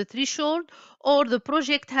than the threshold, or the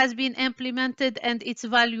project has been implemented and its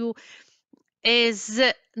value is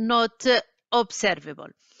not observable.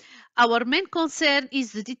 Our main concern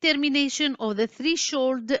is the determination of the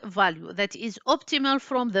threshold value that is optimal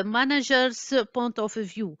from the manager's point of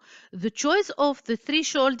view. The choice of the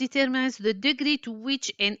threshold determines the degree to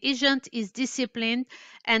which an agent is disciplined,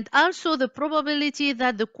 and also the probability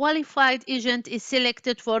that the qualified agent is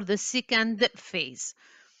selected for the second phase.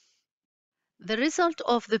 The results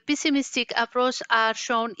of the pessimistic approach are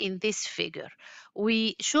shown in this figure.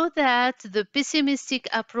 We show that the pessimistic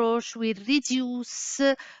approach will reduce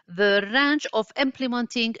the range of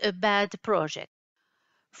implementing a bad project.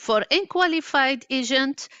 For unqualified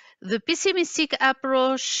agent, the pessimistic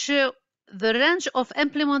approach, the range of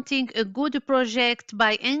implementing a good project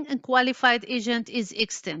by an unqualified agent is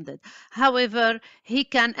extended. However, he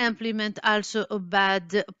can implement also a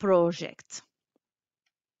bad project.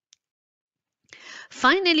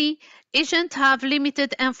 Finally, Agents have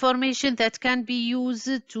limited information that can be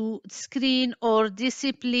used to screen or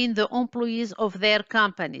discipline the employees of their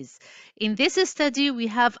companies. In this study, we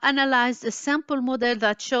have analyzed a sample model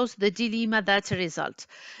that shows the dilemma that results.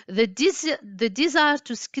 The desire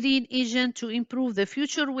to screen agents to improve the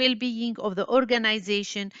future well-being of the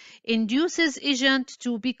organization induces agents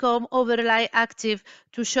to become overly active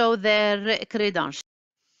to show their credentials.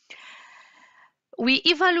 We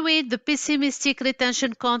evaluate the pessimistic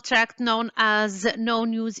retention contract known as no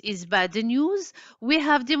news is bad news. We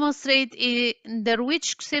have demonstrated under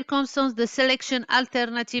which circumstance the selection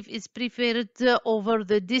alternative is preferred over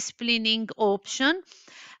the disciplining option.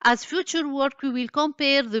 As future work, we will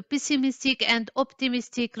compare the pessimistic and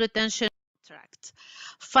optimistic retention contract.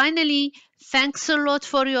 Finally, thanks a lot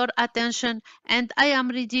for your attention, and I am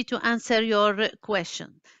ready to answer your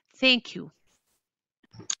question. Thank you.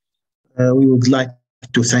 We would like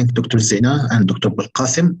to thank Dr. Zeina and Dr.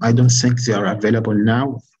 Belqasem. I don't think they are available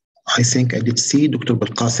now. I think I did see Dr.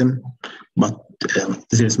 Belqasem, but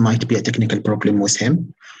there might be a technical problem with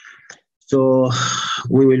him. So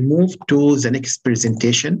we will move to the next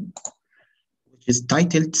presentation, which is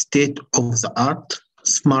titled State of the Art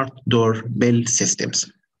Smart Doorbell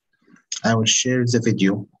Systems. I will share the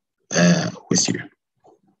video with you.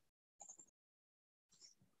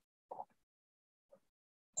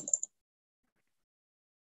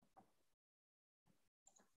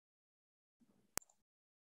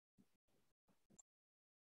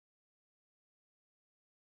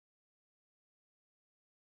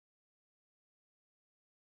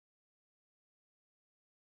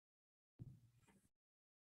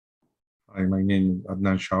 Hi, my name is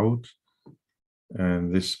Adnan Shaoud,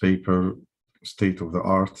 and this paper, State of the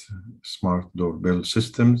Art Smart Doorbell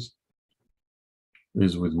Systems,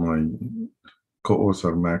 is with my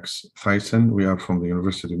co-author Max Thyssen. We are from the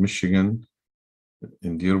University of Michigan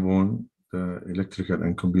in Dearborn, the Electrical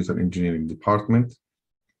and Computer Engineering Department.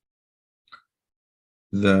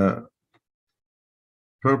 The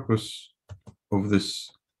purpose of this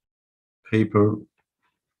paper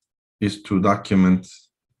is to document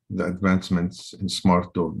the advancements in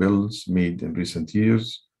smart doorbells made in recent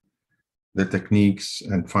years, the techniques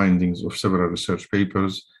and findings of several research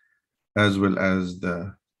papers, as well as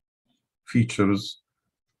the features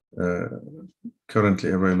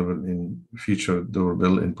currently available in future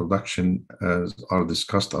doorbell in production, as are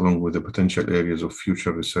discussed, along with the potential areas of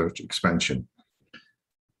future research expansion.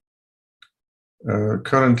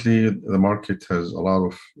 Currently, the market has a lot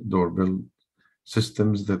of doorbell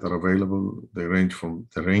systems that are available. They range from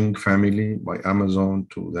the Ring family by Amazon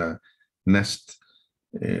to the Nest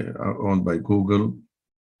owned by Google,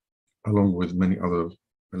 along with many other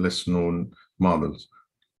less known models.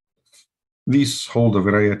 These hold a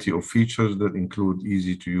variety of features that include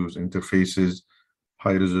easy to use interfaces,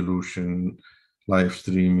 high resolution, live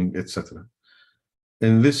streaming, etc.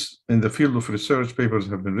 In the field of research, papers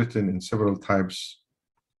have been written in several types,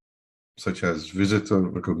 such as visitor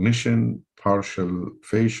recognition, partial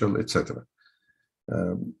facial, etc.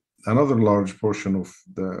 Another large portion of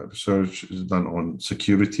the research is done on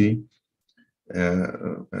security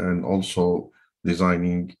and also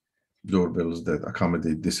designing doorbells that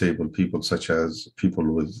accommodate disabled people, such as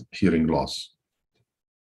people with hearing loss.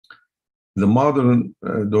 The modern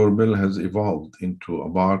doorbell has evolved into a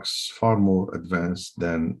box far more advanced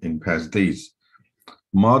than in past days.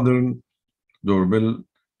 Modern doorbell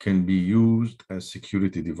can be used as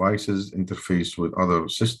security devices interfaced with other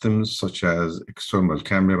systems, such as external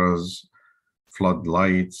cameras,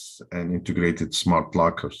 floodlights, and integrated smart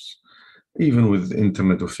lockers, even with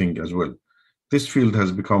Internet of Things as well. This field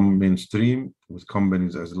has become mainstream, with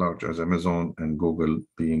companies as large as Amazon and Google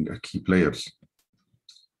being key players.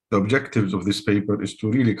 The objectives of this paper is to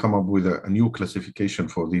really come up with a new classification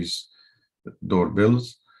for these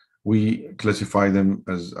doorbells. We classify them,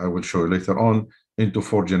 as I will show you later on, into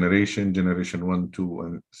 4 generations, generation 1, 2,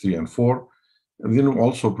 and 3, and 4. And then we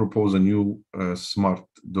also propose a new smart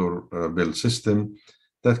doorbell system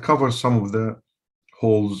that covers some of the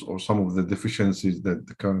holes or some of the deficiencies that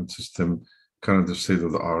the current system, current state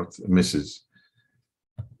of the art, misses.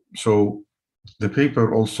 So the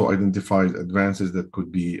paper also identified advances that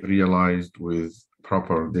could be realized with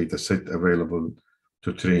proper data set available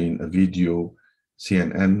to train a video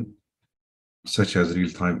CNN, such as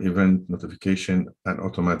real-time event notification and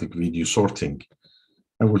automatic video sorting.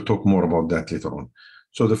 And we'll talk more about that later on.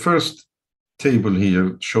 So the first table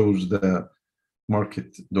here shows the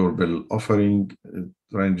market doorbell offering. It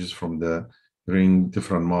ranges from the Ring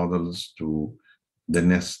different models to the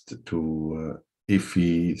Nest to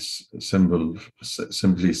Eufy,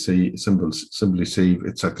 Simply Save,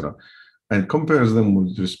 etc. and compares them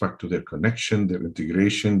with respect to their connection, their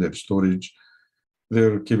integration, their storage,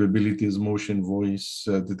 their capabilities, motion, voice,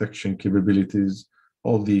 detection capabilities.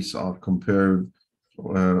 All these are compared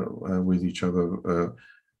with each other.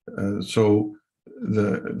 So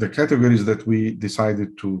the categories that we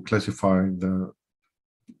decided to classify the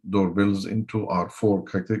doorbells into are 4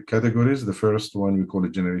 categories. The first one, we call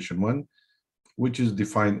it generation 1, which is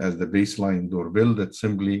defined as the baseline doorbell that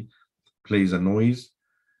simply plays a noise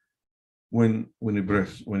when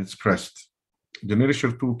it's pressed.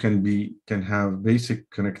 Generation 2 can have basic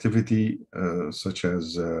connectivity such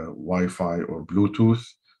as Wi-Fi or Bluetooth.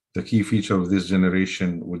 The key feature of this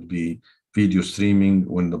generation would be video streaming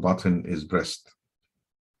when the button is pressed.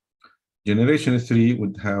 Generation 3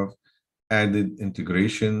 would have added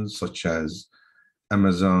integrations such as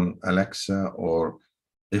Amazon Alexa or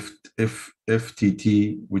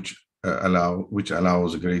FTT, which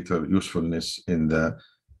allows greater usefulness in the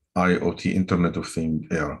IoT Internet of Things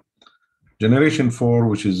era. Generation 4,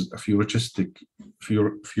 which is a futuristic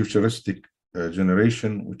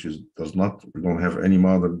generation, which is we don't have any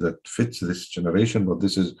model that fits this generation, but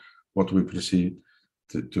this is what we perceive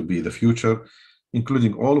to be the future,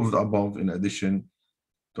 including all of the above in addition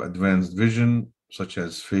to advanced vision such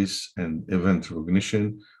as face and event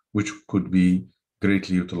recognition, which could be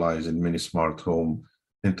greatly utilized in many smart home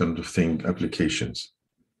Internet of Things applications.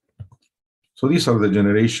 So these are the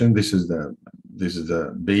generation. This is the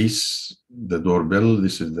base, the doorbell.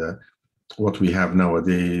 This is what we have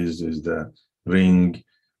nowadays is the Ring,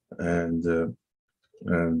 and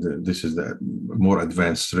this is the more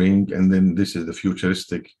advanced Ring, and then this is the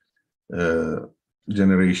futuristic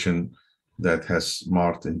generation that has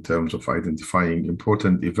smart in terms of identifying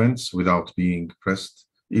important events without being pressed.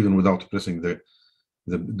 Even without pressing the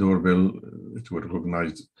doorbell, it will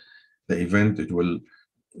recognize the event. It will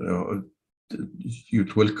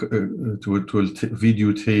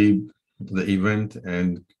videotape the event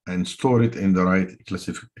and store it in the right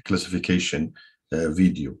classification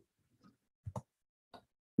video.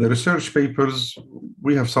 The research papers,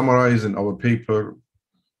 we have summarized in our paper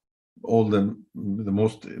all the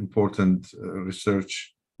most important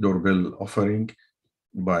research doorbell offering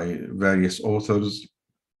by various authors.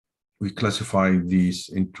 We classified these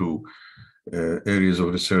into areas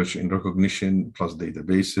of research in recognition plus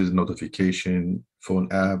databases, notification, phone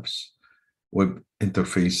apps, web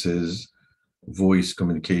interfaces, voice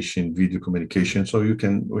communication, video communication. So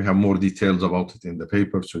we have more details about it in the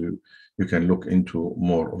paper, so you can look into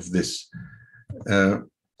more of this.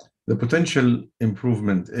 The potential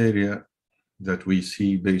improvement area that we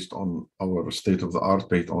see based on our state-of-the-art,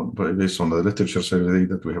 based on the literature survey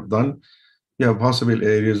that we have done, you have possible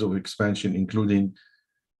areas of expansion, including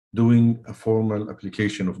doing a formal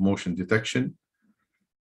application of motion detection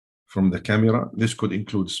from the camera. This could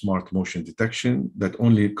include smart motion detection that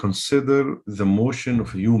only consider the motion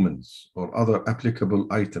of humans or other applicable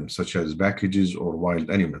items such as packages or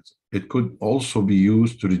wild animals. It could also be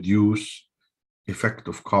used to reduce effect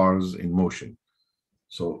of cars in motion.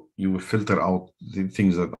 So you will filter out the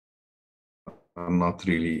things that are not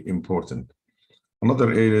really important.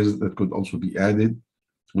 Another areas that could also be added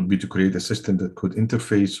would be to create a system that could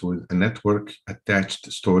interface with a network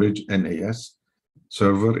attached storage NAS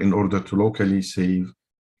server in order to locally save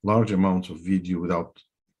large amounts of video without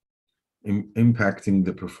impacting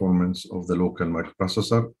the performance of the local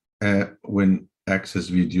microprocessor when access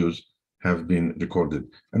videos have been recorded.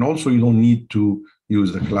 And also you don't need to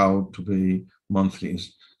use the cloud to pay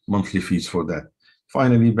monthly fees for that.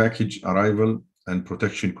 Finally, package arrival and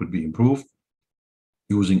protection could be improved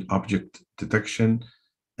using object detection,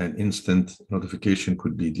 and instant notification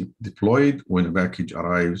could be deployed when a package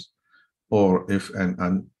arrives, or if an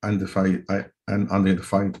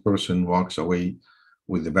unidentified person walks away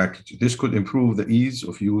with the package. This could improve the ease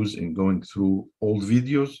of use in going through old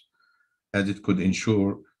videos, as it could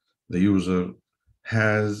ensure the user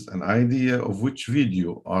has an idea of which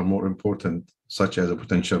video are more important, such as a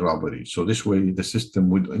potential robbery. So this way, the system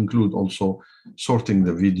would include also sorting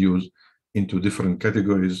the videos into different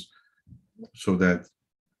categories so that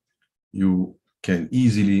you can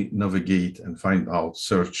easily navigate and find out,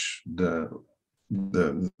 search the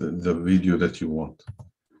video that you want.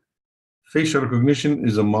 Facial recognition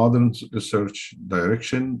is a modern research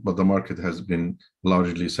direction, but the market has been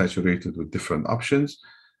largely saturated with different options.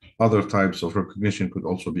 Other types of recognition could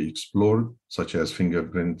also be explored, such as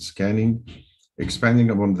fingerprint scanning. Expanding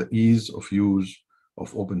upon the ease of use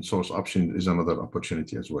of open source options is another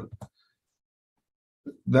opportunity as well.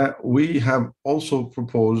 That we have also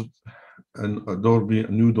proposed a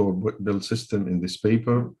new doorbell system in this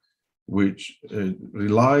paper, which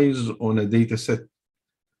relies on a data set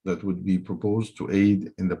that would be proposed to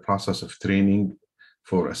aid in the process of training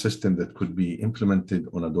for a system that could be implemented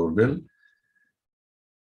on a doorbell.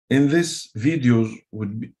 In this, videos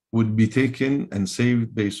would be taken and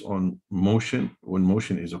saved based on motion, when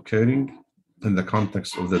motion is occurring in the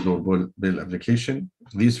context of the doorbell application.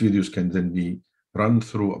 These videos can then be run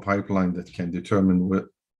through a pipeline that can determine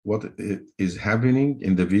what is happening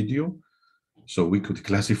in the video. So we could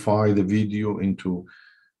classify the video into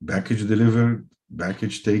package delivered,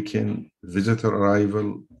 package taken, visitor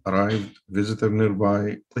arrived, visitor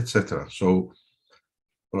nearby, etc. So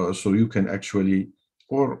you can actually,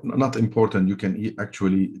 or not important, you can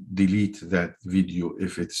actually delete that video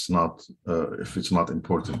if it's not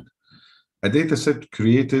important. A data set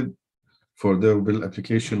created for the doorbell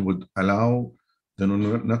application would allow the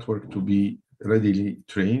neural network to be readily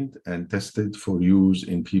trained and tested for use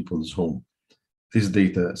in people's home. This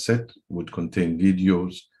data set would contain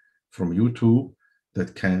videos from YouTube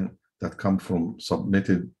that come from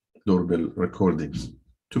submitted doorbell recordings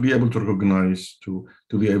to be able to recognize, to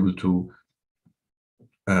be able to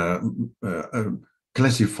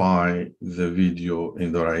classify the video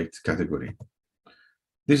in the right category.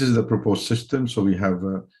 This is the proposed system. So we have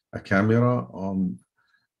a camera on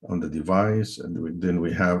the device, and then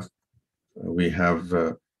we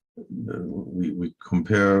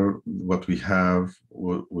compare what we have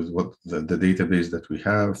with what the database that we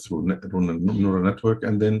have through neural network,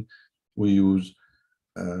 and then we use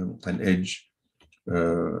an edge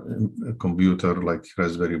computer like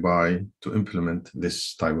Raspberry Pi to implement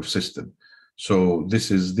this type of system. So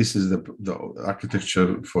this is the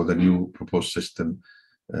architecture for the new proposed system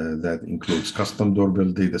that includes custom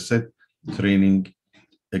doorbell dataset, training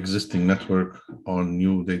existing network on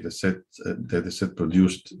new dataset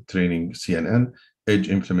produced training CNN, edge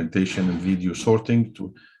implementation and video sorting.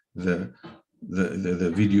 To the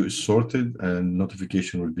video is sorted and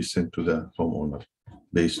notification will be sent to the homeowner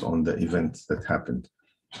based on the event that happened.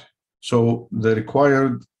 So the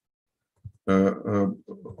required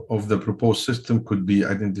of the proposed system could be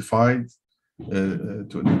identified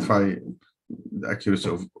to identify the accuracy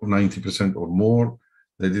of 90% or more.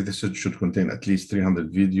 The dataset should contain at least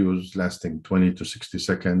 300 videos lasting 20 to 60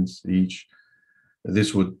 seconds each.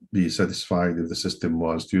 This would be satisfied if the system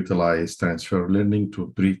was to utilize transfer learning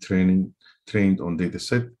to pre-trained on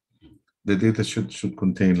dataset. The dataset should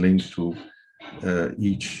contain links to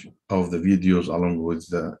each of the videos along with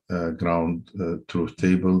the ground truth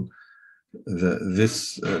table.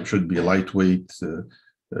 This should be a lightweight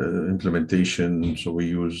implementation. So we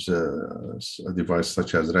use a device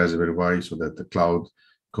such as Raspberry Pi so that the cloud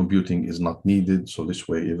computing is not needed. So this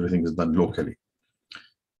way everything is done locally.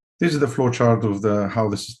 This is the flow chart of how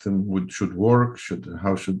the system should work,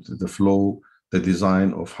 how should the flow, the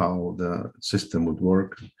design of how the system would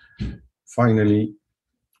work. Finally,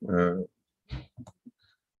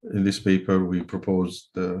 in this paper, we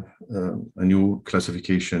proposed a new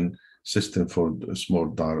classification system for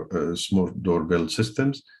smart doorbell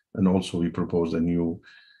systems, and also we proposed a new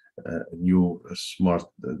smart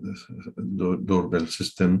doorbell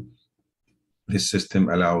system. This system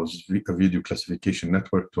allows a video classification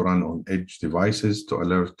network to run on edge devices to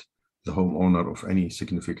alert the homeowner of any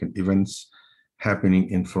significant events happening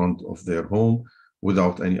in front of their home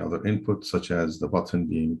without any other input, such as the button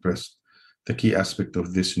being pressed. The key aspect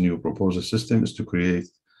of this new proposal system is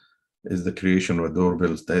the creation of a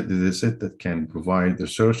doorbell dataset that can provide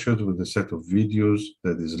researchers with a set of videos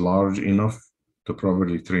that is large enough to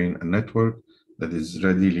properly train a network that is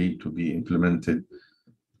readily to be implemented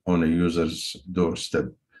on a user's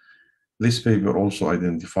doorstep. This paper also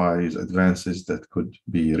identifies advances that could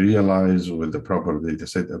be realized with the proper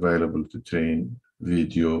dataset available to train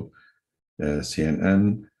video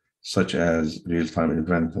CNN, such as real-time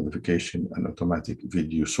event notification and automatic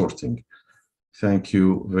video sorting. Thank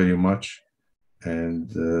you very much. And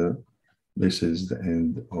this is the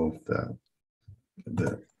end of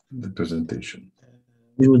the presentation.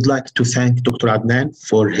 We would like to thank Dr. Adnan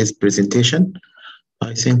for his presentation.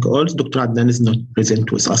 I think also Dr. Adnan is not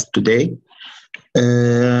present with us today.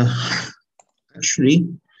 Actually,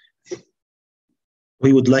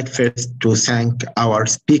 we would like first to thank our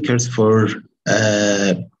speakers for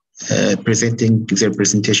presenting their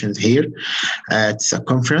presentations here at the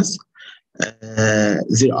conference.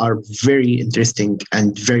 There are very interesting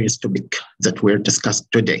and various topics that were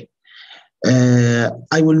discussed today.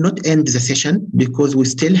 I will not end the session because we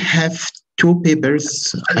still have two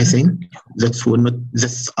papers, I think, that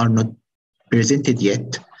are not presented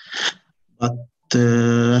yet. But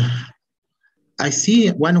I see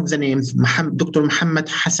one of the names, Dr. Muhammad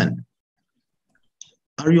Hassan.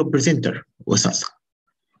 Are you a presenter with us?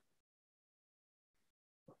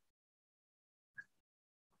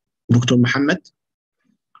 Dr. Muhammad,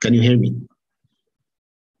 can you hear me?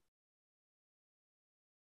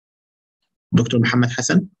 Dr. Muhammad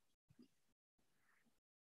Hassan?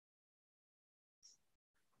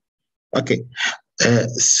 Okay,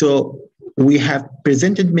 so we have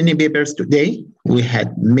presented many papers today. We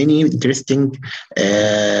had many interesting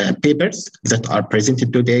papers that are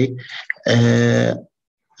presented today.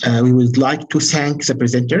 We would like to thank the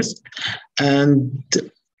presenters, and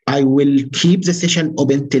I will keep the session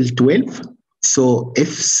open till 12. So if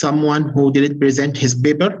someone who didn't present his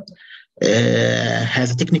paper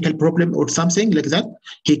has a technical problem or something like that,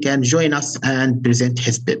 he can join us and present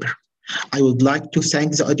his paper. I would like to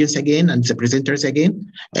thank the audience again and the presenters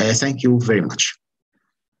again. Thank you very much.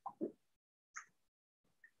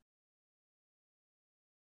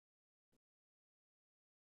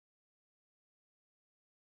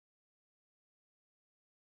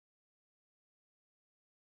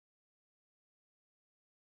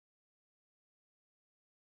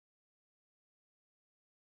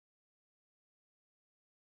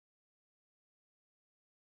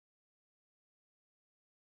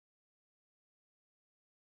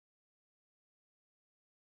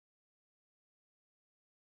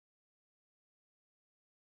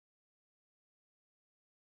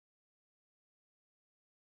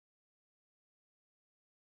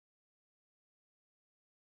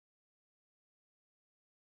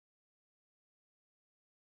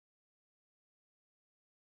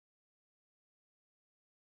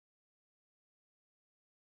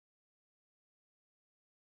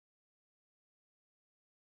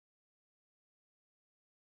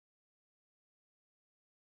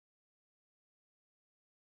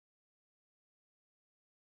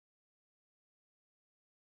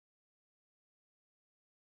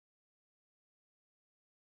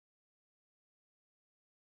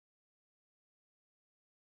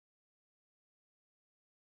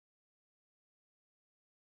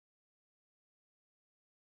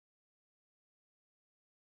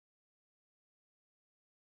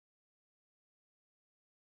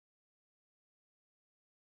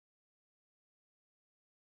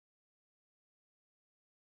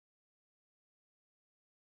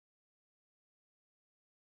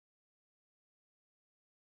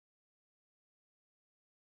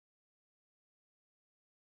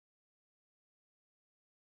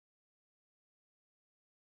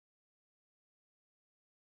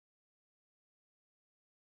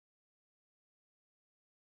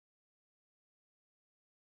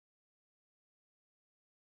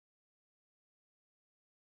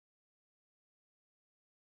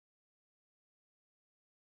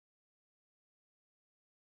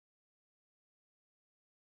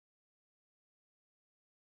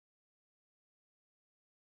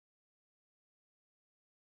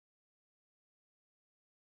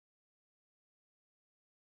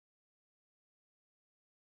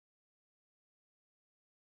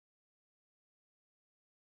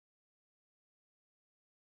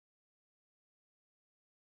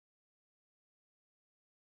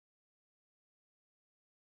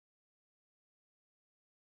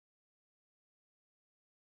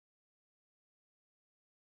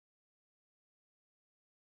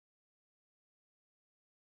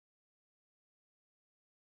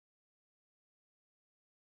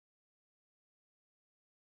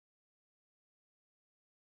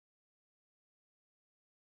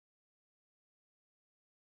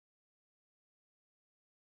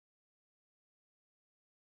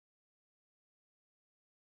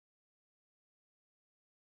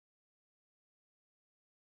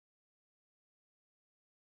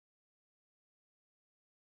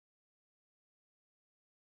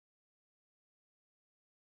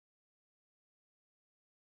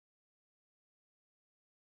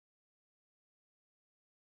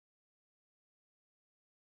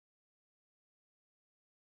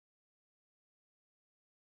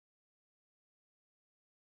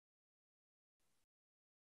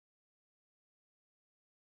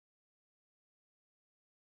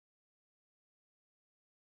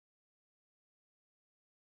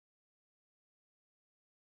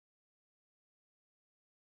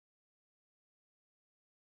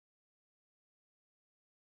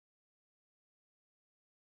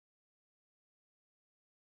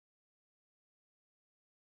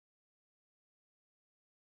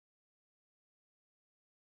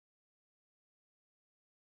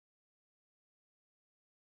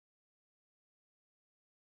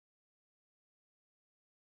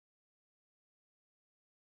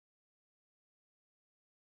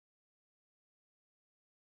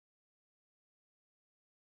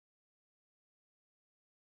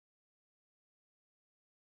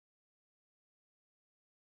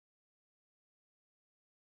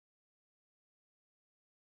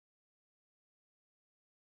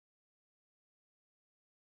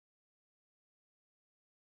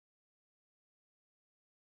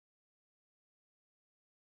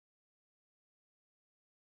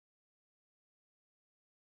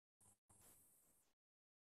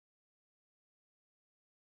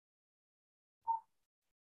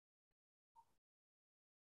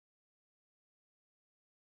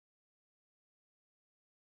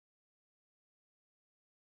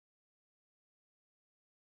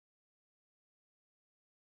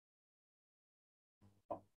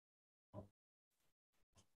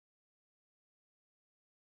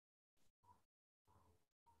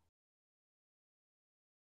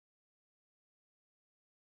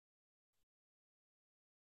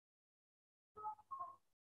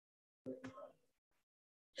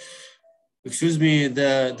 Excuse me,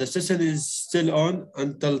 the session is still on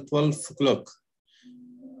until 12 o'clock.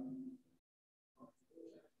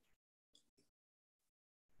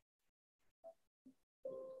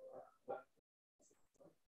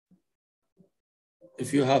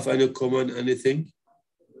 If you have any comment, anything.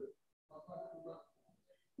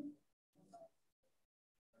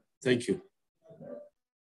 Thank you.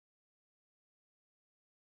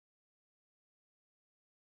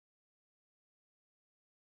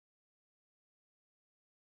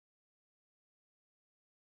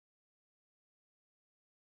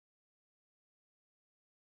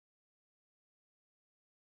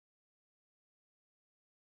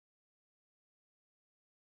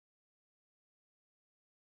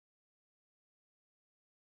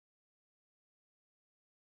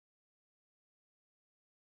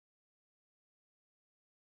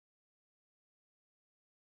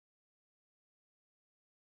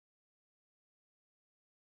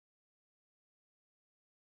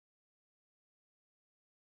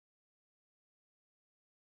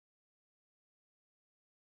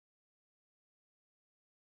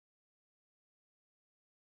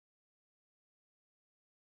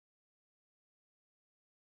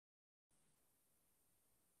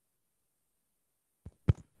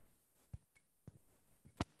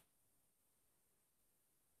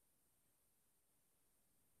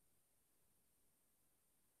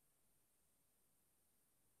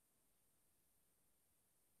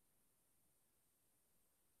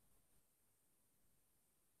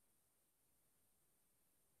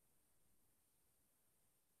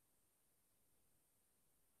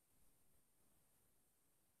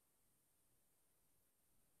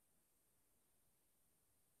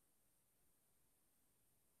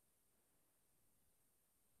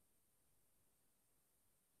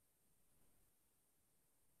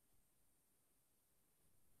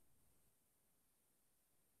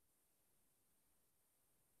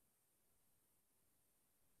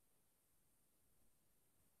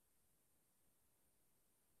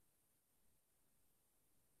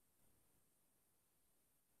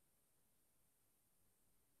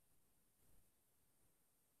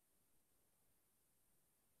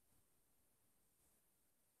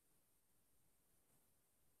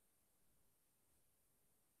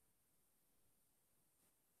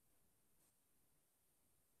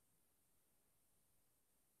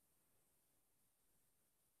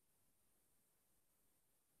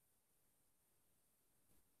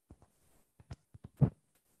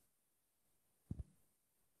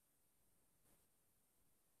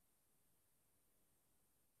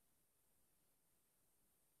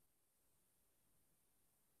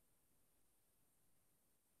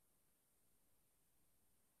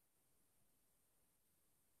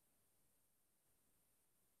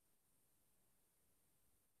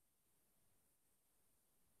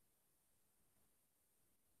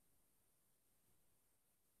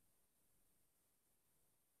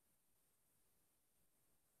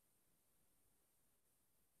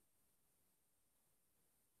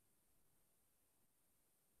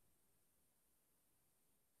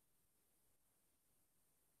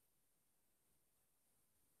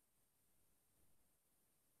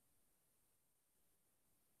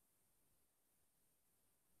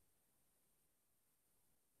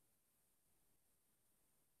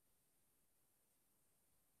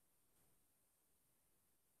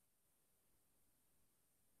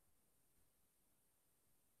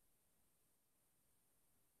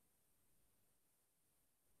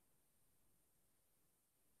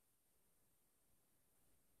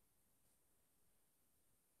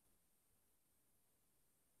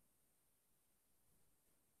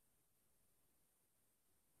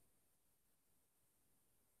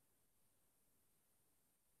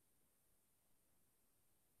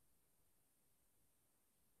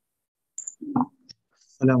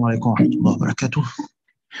 Assalamu alaikum wa rahmatullahi wa barakatuh.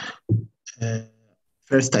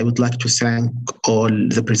 First, I would like to thank all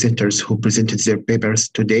the presenters who presented their papers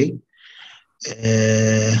today.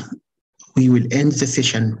 We will end the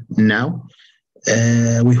session now.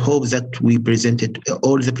 We hope that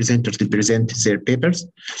all the presenters will present their papers.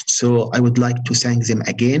 So I would like to thank them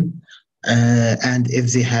again. And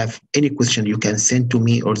if they have any question, you can send to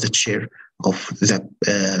me or the chair of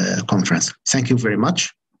the conference. Thank you very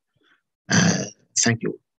much. Thank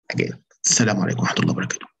you again. Assalamu alaikum wa rahmatullahi wa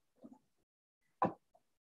barakatuh.